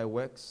know thy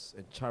works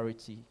and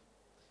charity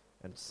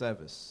and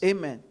service.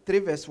 Amen. 3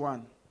 verse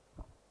 1.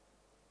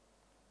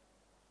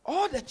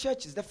 All the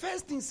churches, the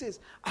first thing says,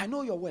 I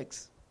know your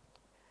works.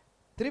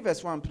 3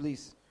 verse 1,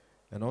 please.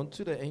 And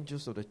unto the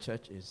angels of the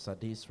church in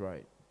Sardis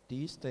write,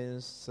 these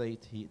things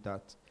saith he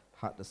that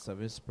had the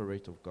seven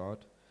spirits of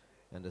God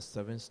and the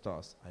 7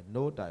 stars. I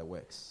know thy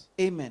works.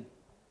 Amen.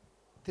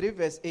 3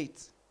 verse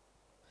 8.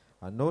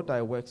 I know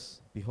thy works,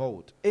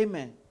 behold.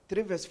 Amen.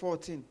 3 verse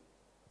 14.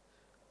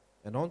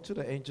 And unto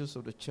the angels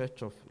of the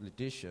church of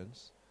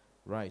Laodiceans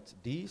write,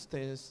 these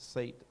things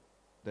saith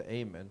the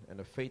Amen, and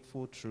the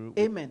faithful true.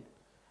 Amen.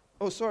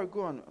 Oh, sorry,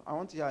 go on. I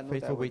want to hear.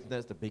 Faithful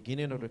witness, the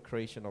beginning of the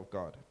creation of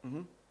God.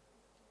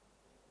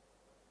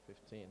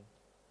 15.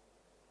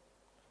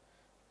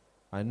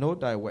 I know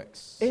thy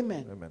works.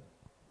 Amen. Amen.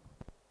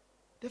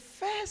 The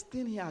first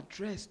thing he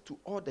addressed to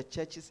all the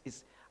churches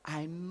is,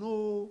 I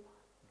know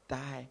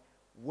thy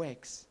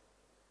works.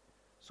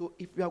 So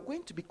if we are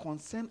going to be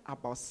concerned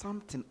about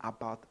something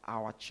about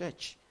our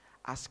church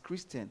as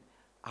Christian,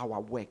 our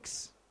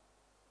works.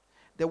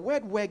 The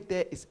word work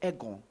there is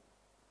ergon,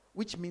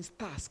 which means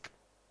task,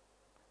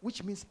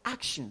 which means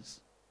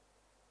actions.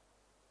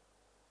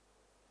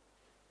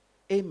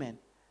 Amen.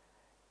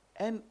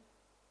 And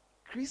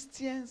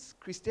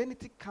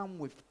Christianity comes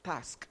with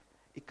task.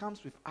 It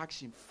comes with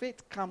action.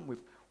 Faith comes with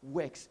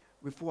works.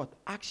 With what?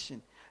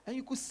 Action. And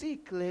you could see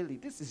clearly,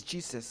 this is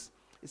Jesus.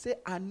 He said,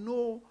 I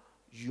know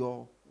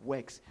your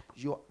works,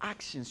 your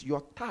actions,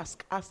 your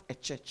task as a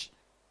church,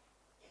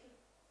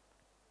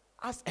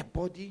 as a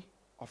body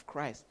of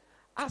Christ,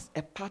 as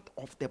a part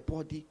of the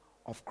body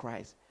of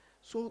Christ.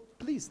 So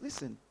please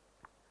listen.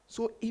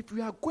 So if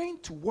we are going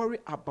to worry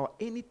about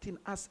anything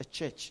as a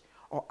church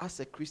or as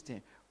a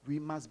Christian, we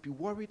must be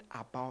worried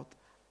about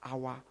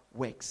our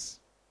works.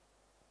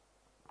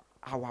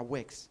 Our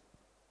works.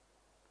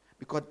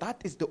 Because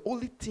that is the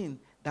only thing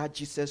that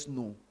Jesus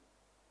knows.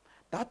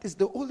 That is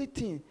the only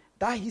thing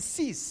that he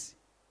sees.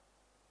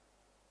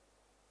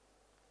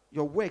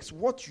 Your works,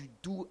 what you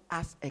do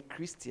as a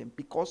Christian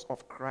because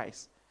of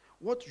Christ.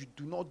 What you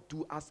do not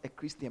do as a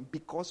Christian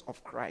because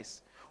of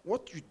Christ.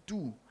 What you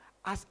do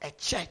as a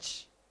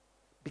church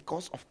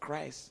because of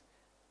Christ.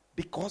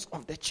 Because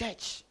of the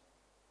church.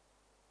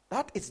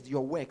 That is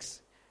your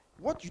works.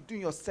 What you do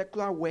in your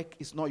secular work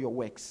is not your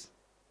works.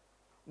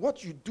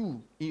 What you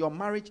do in your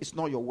marriage is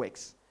not your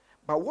works.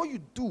 But what you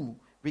do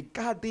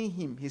regarding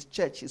him, his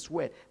church, his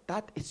word,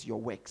 that is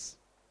your works.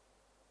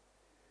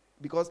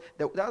 Because,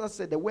 as I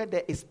said, the word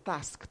there is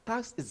task.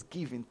 Task is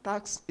given.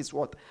 Task is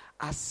what?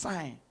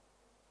 Assign.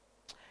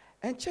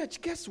 And church,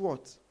 guess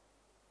what?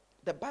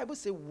 The Bible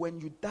says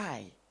when you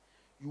die,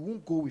 you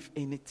won't go with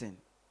anything.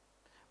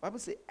 The Bible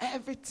says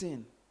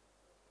everything,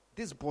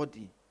 this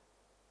body,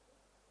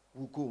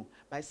 will go.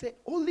 But I say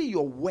only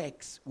your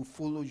works will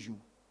follow you.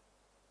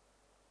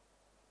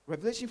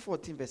 Revelation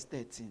 14 verse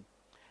 13.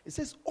 It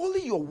says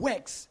only your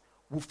works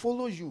will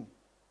follow you.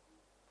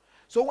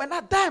 So when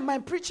I die, my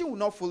preaching will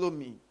not follow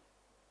me.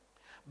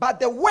 But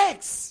the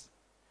works,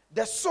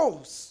 the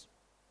souls,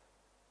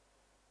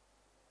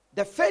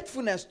 the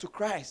faithfulness to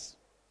Christ,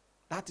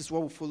 that is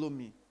what will follow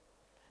me.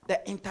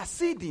 The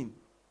interceding,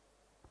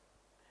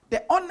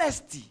 the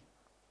honesty,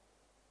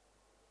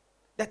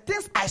 the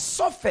things I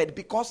suffered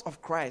because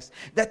of Christ,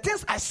 the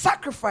things I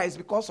sacrificed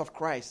because of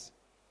Christ.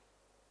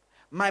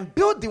 My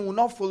building will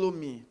not follow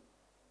me.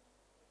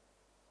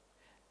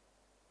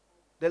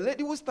 The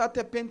lady who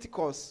started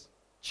Pentecost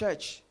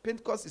church,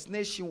 Pentecost is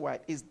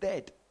nationwide, is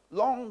dead,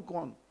 long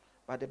gone.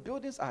 But the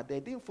buildings are there,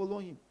 they didn't follow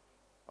him.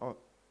 Oh,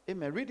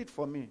 amen. Read it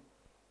for me.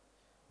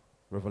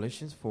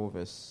 Revelation 4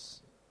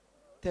 verse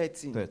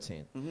 13.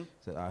 Mm-hmm.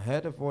 So I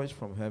heard a voice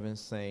from heaven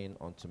saying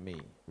unto me,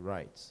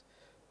 write,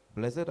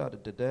 blessed are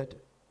the dead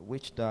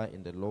which die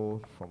in the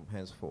Lord from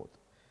henceforth.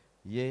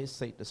 Yea,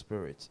 saith the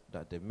Spirit,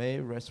 that they may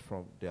rest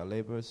from their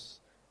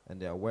labors,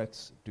 and their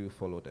works do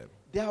follow them.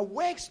 Their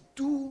works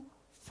do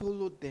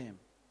follow them.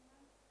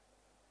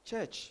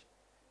 Church,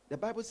 the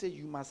Bible says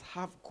you must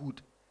have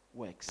good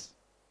works.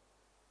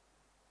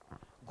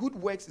 Good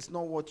works is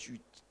not what you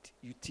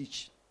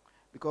teach.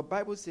 Because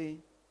Bible says,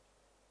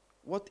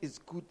 what is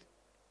good?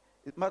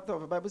 It matter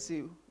of the Bible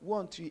says,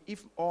 want to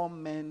if all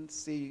men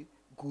say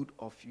good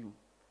of you.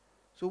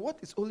 So what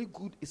is only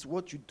good is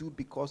what you do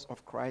because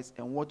of Christ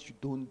and what you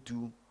don't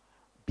do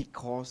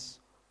because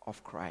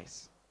of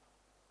Christ.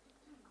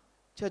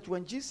 Church,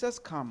 when Jesus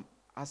come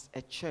as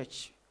a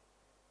church,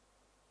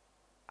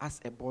 as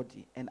a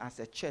body, and as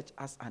a church,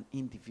 as an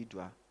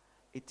individual,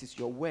 it is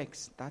your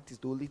works. That is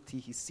the only thing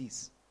he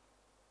sees.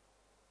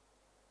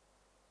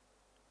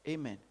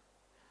 Amen.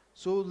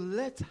 So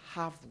let's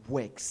have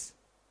works.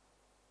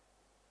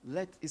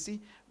 You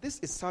see, this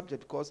is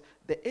subject because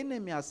the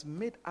enemy has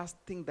made us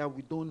think that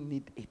we don't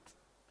need it.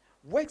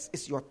 Works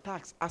is your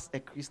task as a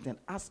Christian,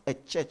 as a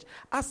church,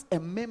 as a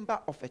member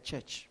of a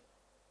church.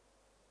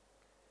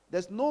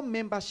 There's no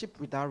membership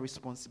without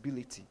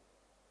responsibility.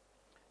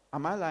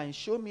 Am I lying?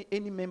 Show me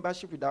any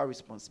membership without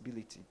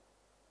responsibility.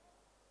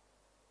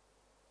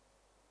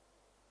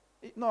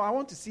 No, I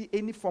want to see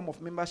any form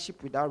of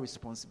membership without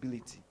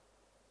responsibility.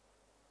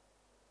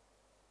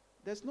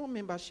 There's no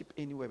membership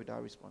anywhere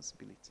without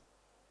responsibility.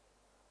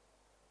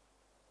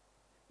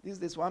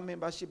 There's one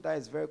membership that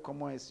is very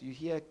common is you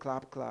hear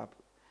club.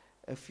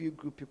 A few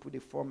group people, they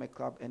form a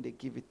club and they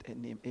give it a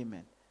name.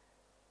 Amen.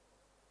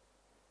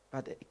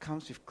 But it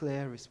comes with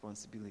clear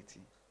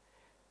responsibility.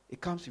 It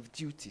comes with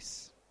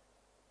duties.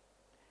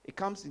 It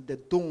comes with the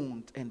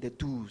don't and the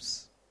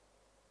do's.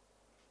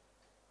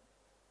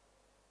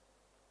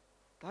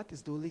 That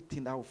is the only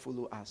thing that will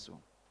follow us.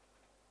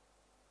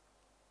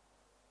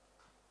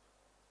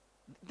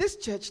 This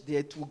church there,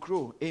 it will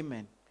grow.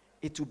 Amen.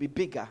 It will be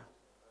bigger.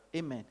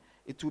 Amen.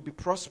 It will be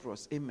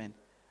prosperous. Amen.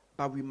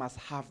 But we must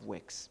have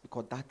works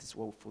because that is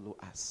what will follow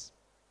us.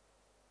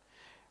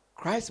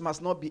 Christ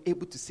must not be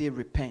able to say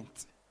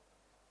repent.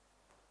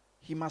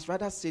 He must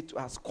rather say to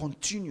us,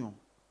 continue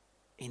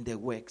in the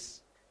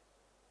works.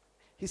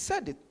 He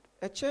said it.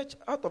 A church,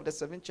 out of the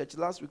 7 churches,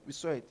 last week we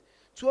saw it.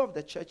 2 of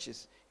the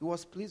churches, he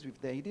was pleased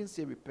with them. He didn't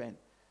say repent.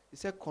 He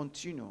said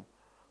continue.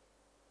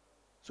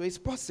 So it's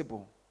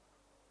possible.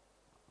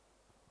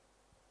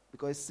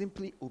 Because it's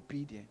simply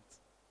obedient.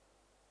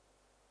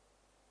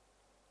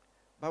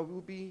 But we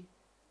will be,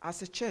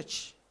 as a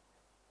church,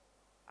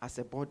 as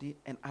a body,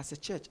 and as a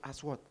church,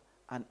 as what?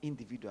 An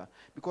individual.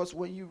 Because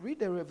when you read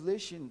the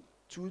Revelation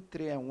 2,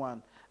 3, and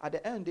 1, at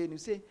the end, then you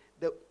say,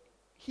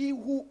 he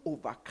who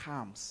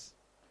overcomes.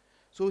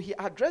 So he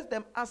addressed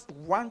them as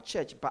one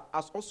church, but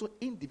as also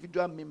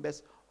individual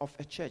members of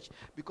a church.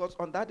 Because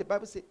on that, the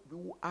Bible says, we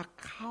will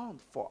account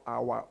for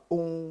our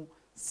own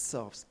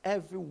selves.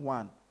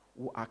 Everyone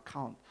will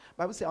account.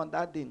 The Bible says on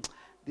that day,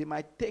 they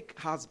might take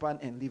husband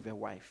and leave a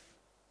wife.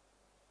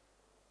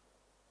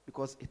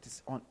 Because it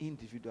is on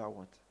individual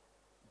what?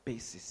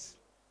 Basis.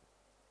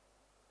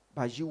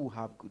 But you will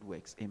have good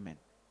works. Amen.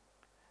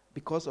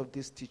 Because of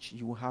this teaching,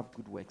 you will have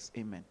good works.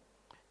 Amen.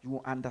 You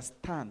will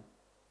understand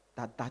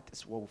that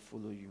is what will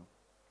follow you.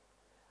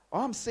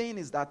 All I'm saying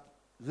is that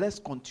let's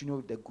continue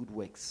with the good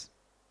works.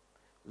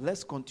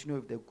 Let's continue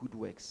with the good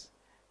works.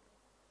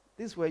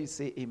 This is where you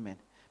say amen.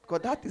 Because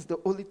that is the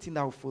only thing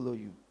that will follow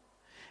you.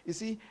 You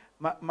see,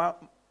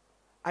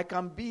 I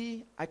can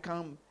be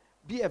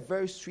a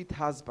very sweet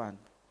husband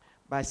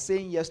by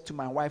saying yes to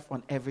my wife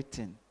on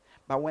everything.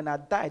 But when I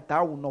die,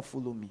 that will not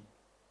follow me.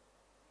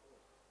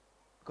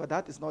 Because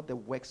that is not the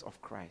works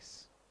of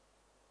Christ.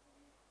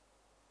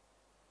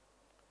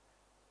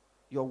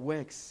 Your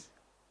works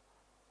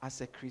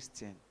as a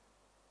Christian,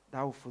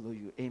 that will follow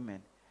you.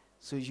 Amen.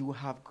 So you will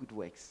have good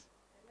works.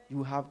 You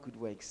will have good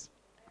works.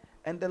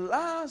 And the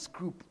last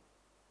group,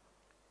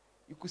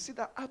 you could see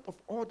that out of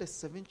all the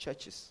 7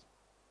 churches,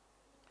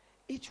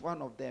 each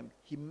one of them,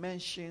 he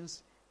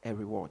mentions a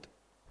reward.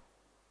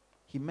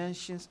 He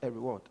mentions a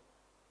reward.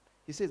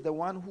 He says, the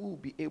one who will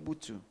be able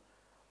to,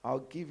 I'll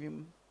give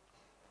him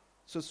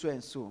so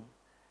and so.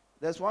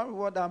 There's one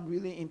reward I'm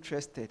really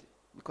interested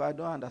because I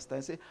don't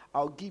understand. He says,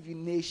 I'll give you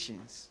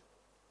nations.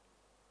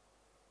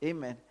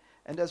 Amen.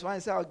 And there's one he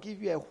says, I'll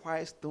give you a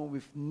white stone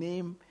with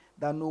name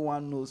that no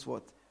one knows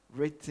what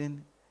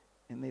written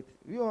in it.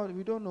 We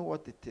don't know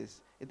what it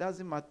is. It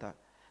doesn't matter.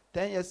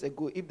 10 years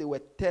ago, if they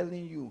were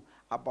telling you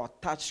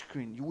about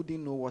touchscreen, you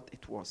wouldn't know what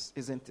it was,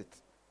 isn't it?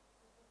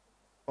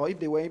 Or if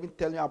they were even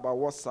telling you about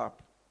WhatsApp,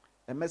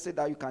 a message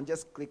that you can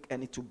just click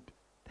and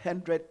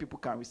 100 people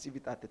can receive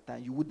it at a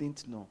time, you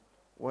wouldn't know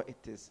what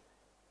it is.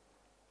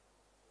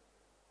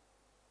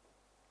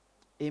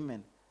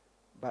 Amen.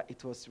 But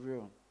it was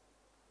real.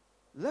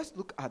 Let's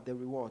look at the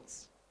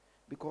rewards.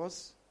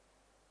 Because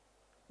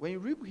when you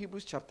read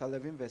Hebrews chapter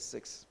 11 verse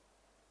 6,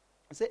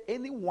 it says,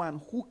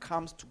 anyone who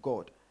comes to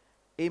God,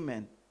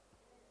 amen,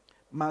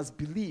 must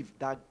believe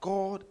that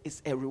God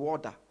is a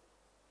rewarder.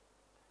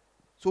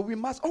 So we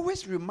must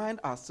always remind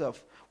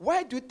ourselves,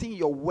 why do you think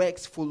your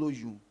works follow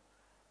you?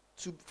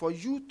 For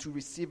you to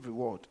receive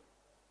reward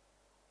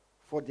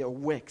for their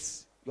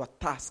works, your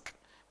task.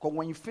 Because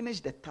when you finish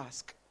the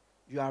task,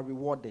 you are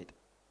rewarded.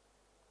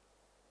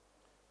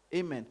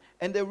 Amen.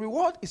 And the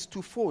reward is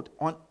twofold,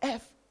 on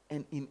earth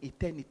and in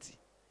eternity.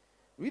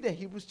 Read the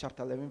Hebrews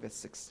chapter 11 verse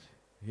 6.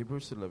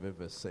 Hebrews 11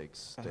 verse 6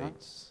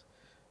 states,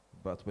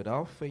 but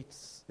without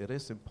faith it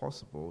is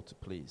impossible to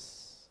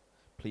please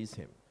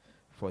him.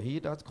 For he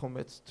that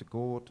cometh to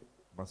God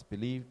must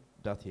believe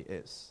that he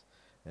is,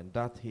 and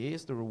that he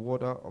is the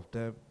rewarder of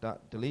them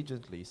that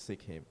diligently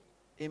seek him.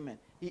 Amen.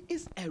 He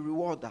is a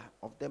rewarder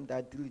of them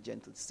that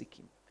diligently seek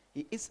him.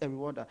 He is a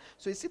rewarder.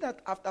 So you see that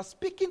after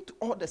speaking to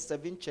all the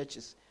 7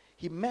 churches,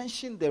 he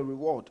mentioned the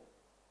reward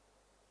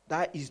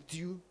that is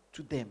due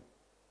to them.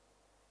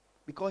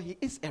 Because he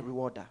is a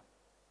rewarder.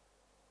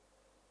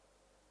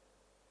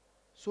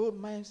 So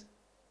my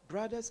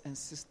brothers and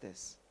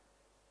sisters,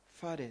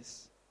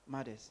 fathers,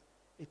 mothers,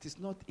 it is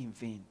not in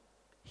vain.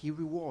 He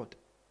reward.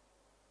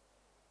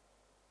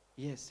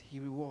 Yes, he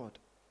reward.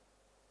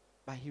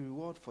 But he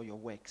reward for your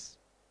works.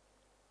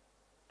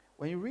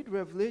 When you read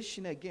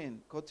Revelation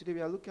again, because today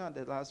we are looking at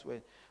the last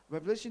word,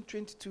 Revelation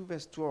 22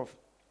 verse 12.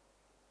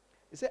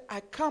 It said, I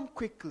come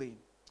quickly,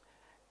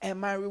 and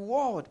my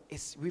reward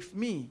is with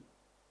me.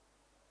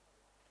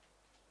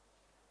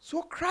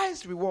 So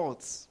Christ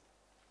rewards.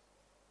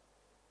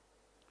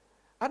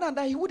 And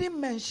that he wouldn't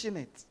mention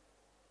it.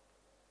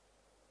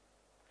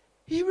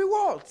 He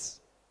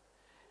rewards.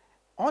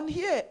 On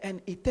here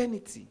and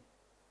eternity.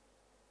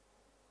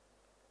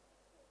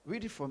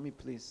 Read it for me,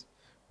 please.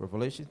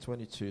 Revelation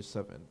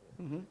 22:7.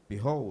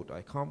 Behold,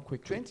 I come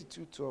quickly.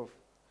 22:12.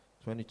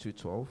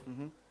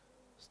 22:12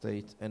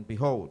 states, and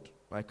behold,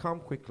 I come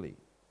quickly,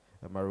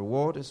 and my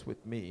reward is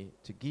with me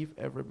to give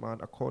every man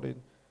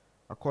according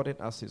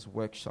as his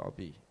work shall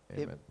be.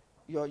 Amen.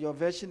 Your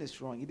version is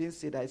wrong. He didn't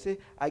say that. He said,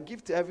 I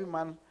give to every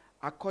man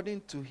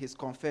according to his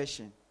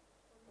confession.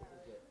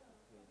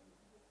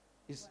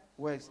 His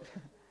works.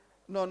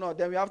 No,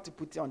 then we have to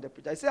put it on the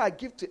page. I say, I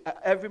give to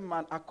every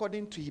man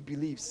according to his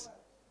beliefs.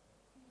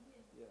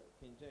 Yeah,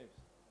 King James.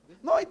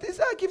 No, it is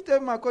I give to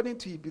every man according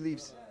to his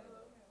beliefs.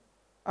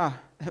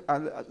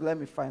 Let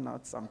me find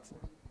out something.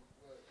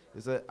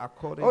 Is it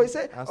according? He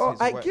said,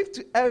 I work. give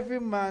to every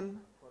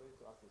man.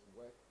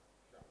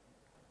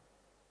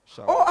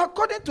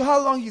 According to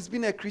how long he's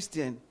been a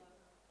Christian.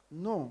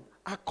 No,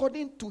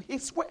 according to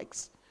his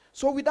works.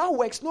 So without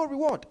works, no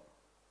reward.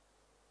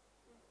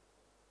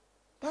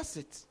 That's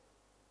it.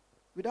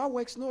 Without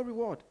works, no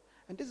reward.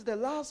 And this is the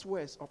last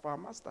words of our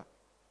master.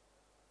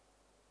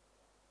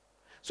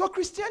 So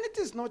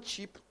Christianity is not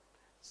cheap.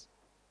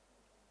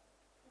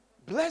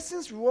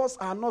 Blessings, rewards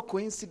are not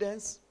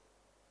coincidence.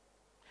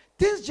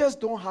 Things just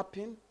don't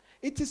happen.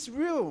 It is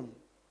real.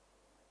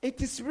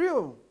 It is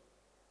real.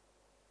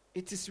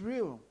 It is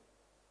real.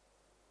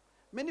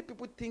 Many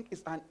people think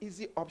it's an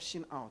easy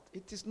option out.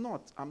 It is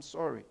not. I'm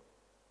sorry.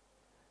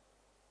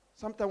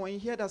 Sometimes when you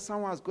hear that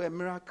someone has got a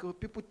miracle,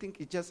 people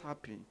think it just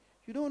happened.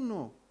 You don't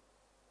know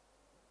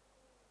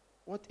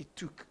what it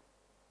took.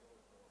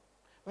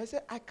 But I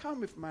said, I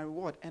come with my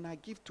reward and I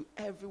give to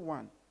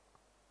everyone.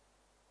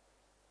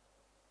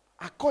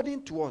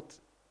 According to what?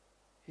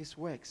 His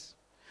works.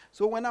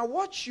 So when I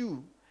watch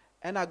you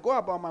and I go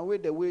about my way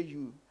the way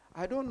you,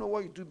 I don't know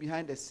what you do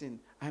behind the scene.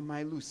 I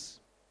might lose.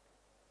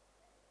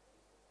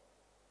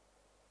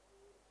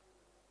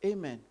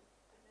 Amen.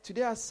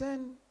 Today I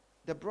send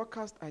the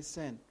broadcast I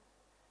send.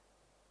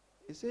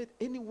 It said,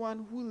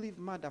 anyone who leave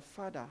mother,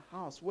 father,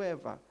 house,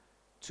 wherever,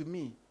 to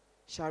me,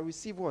 shall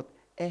receive what?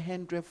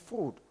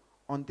 100-fold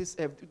on this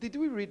earth. Did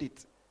we read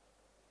it?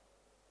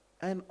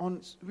 And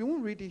we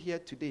won't read it here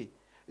today.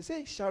 It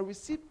says, shall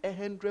receive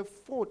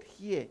 100-fold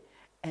here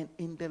and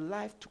in the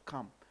life to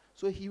come.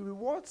 So he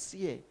rewards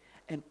here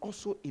and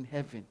also in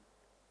heaven.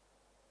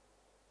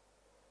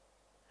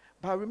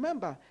 But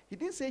remember, he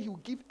didn't say he will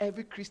give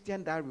every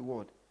Christian that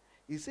reward.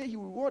 He said he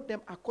will reward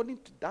them according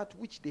to that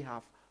which they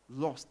have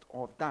lost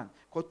or done.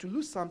 Because to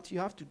lose something, you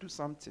have to do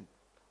something.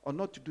 Or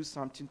not to do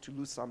something to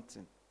lose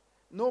something.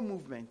 No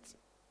movement.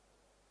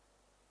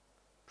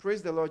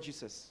 Praise the Lord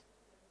Jesus.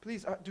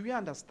 Please, do you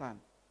understand?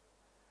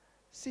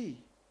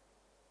 See,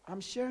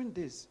 I'm sharing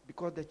this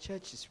because the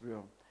church is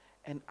real.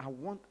 And I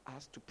want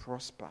us to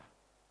prosper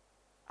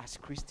as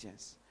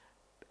Christians.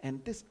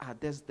 And these are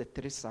just the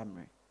 3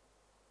 summary.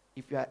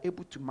 If you are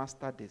able to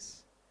master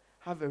this,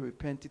 have a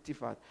repentative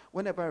heart.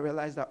 Whenever I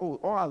realize that, all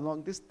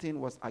along this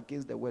thing was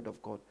against the word of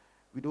God,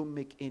 we don't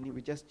make any,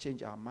 we just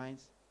change our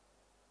minds.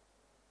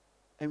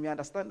 And we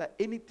understand that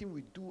anything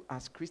we do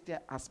as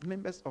Christians, as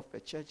members of the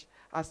church,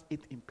 has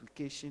its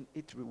implication,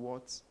 its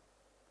rewards.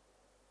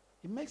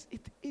 It makes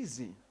it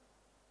easy.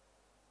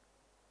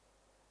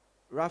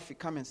 Rafi,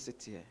 come and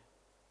sit here.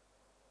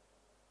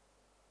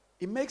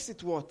 It makes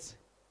it what?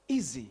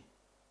 Easy.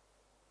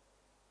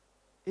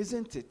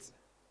 Isn't it?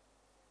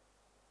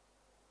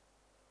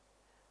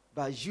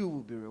 But you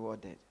will be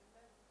rewarded.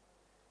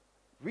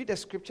 Read the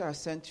scripture I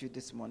sent to you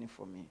this morning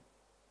for me.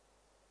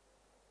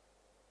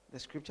 The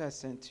scripture I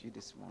sent to you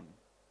this morning.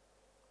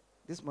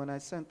 This morning I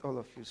sent all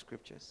of you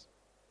scriptures.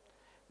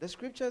 The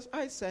scriptures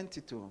I sent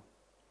it to.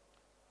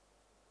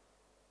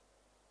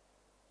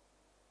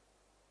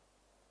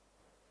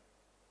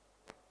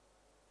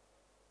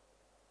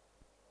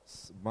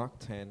 Mark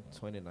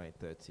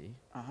 10:29-30.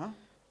 Uh-huh.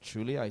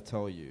 Truly I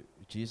tell you,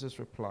 Jesus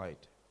replied,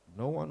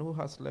 no one who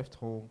has left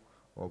home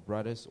or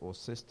brothers or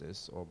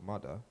sisters or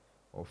mother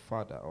or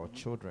father or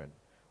children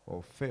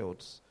or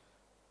fields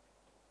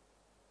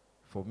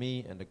for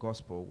me and the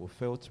gospel will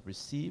fail to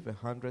receive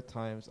 100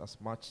 times as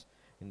much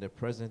in the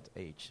present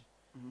age.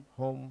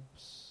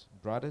 Homes,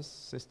 brothers,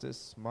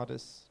 sisters,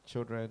 mothers,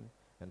 children,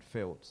 and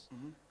fields,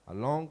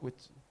 along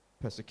with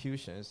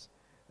persecutions,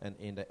 and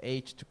in the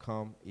age to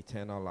come,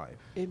 eternal life.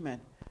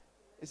 Amen.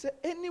 It said,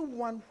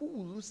 anyone who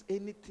will lose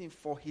anything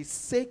for his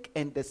sake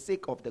and the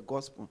sake of the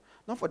gospel,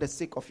 not for the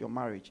sake of your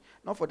marriage,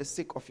 not for the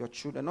sake of your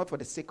children, not for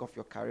the sake of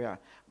your career,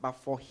 but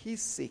for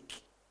his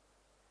sake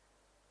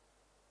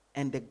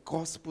and the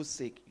gospel's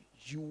sake,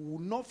 you will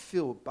not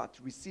fail but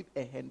receive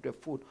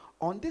 100-fold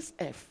on this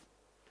earth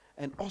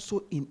and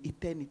also in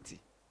eternity.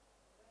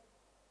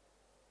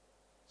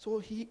 So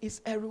he is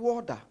a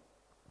rewarder.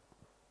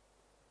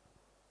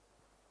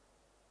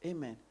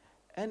 Amen.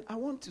 And I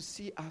want to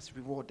see us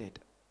rewarded.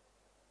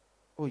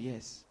 Oh,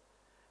 yes.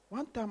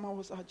 One time I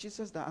was at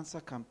Jesus the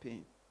Answer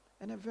campaign,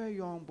 and a very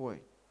young boy,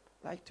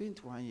 like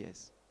 21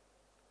 years,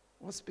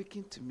 was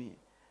speaking to me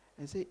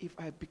and said, if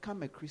I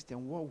become a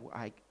Christian, what will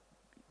I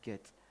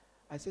get?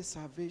 I said,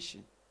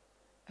 salvation.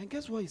 And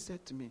guess what he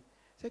said to me?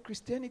 He said,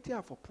 Christianity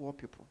are for poor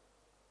people.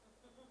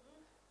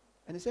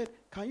 And he said,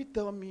 can you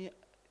tell me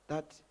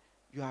that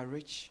you are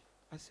rich?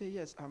 I said,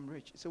 yes, I'm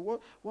rich. He said,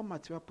 what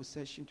material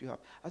possession do you have?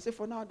 I said,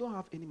 for now, I don't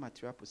have any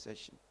material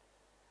possession.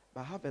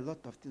 But I have a lot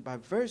of things.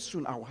 But very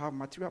soon, I will have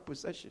material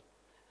possession.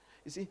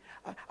 You see,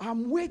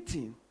 I'm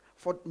waiting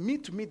for me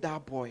to meet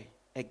that boy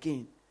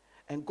again.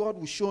 And God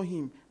will show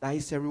him that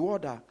he's a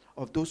rewarder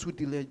of those who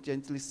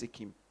diligently seek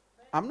him.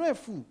 I'm not a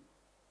fool.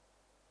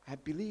 I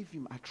believe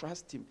him. I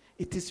trust him.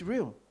 It is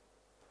real.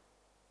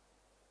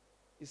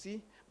 You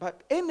see?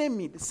 But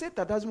enemy,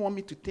 Satan doesn't want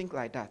me to think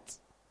like that.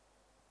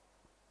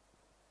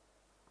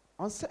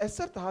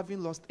 Except I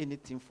haven't lost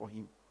anything for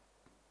him.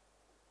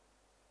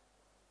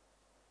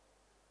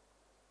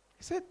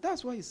 He said,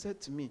 that's what he said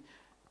to me.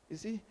 You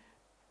see?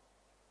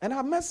 And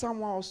I met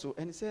someone also,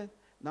 and he said,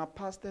 now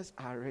pastors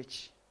are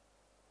rich.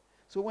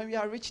 So when we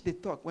are rich, they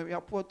talk. When we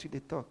are poor, they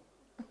talk.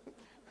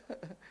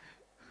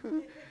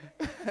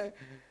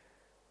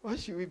 What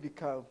should we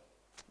become?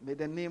 May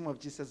the name of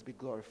Jesus be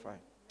glorified.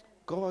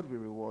 God will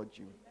reward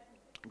you.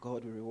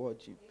 God will reward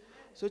you.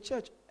 So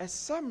church, a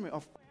summary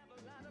of...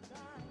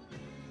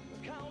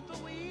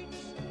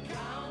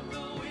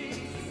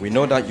 We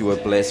know that you were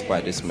blessed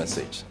by this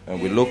message, and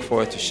we look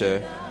forward to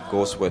share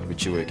God's word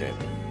with you again.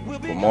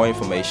 For more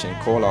information,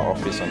 call our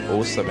office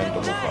on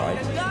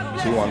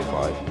 0755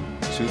 215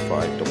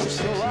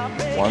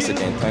 2566. Once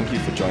again, thank you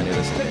for joining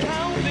us on the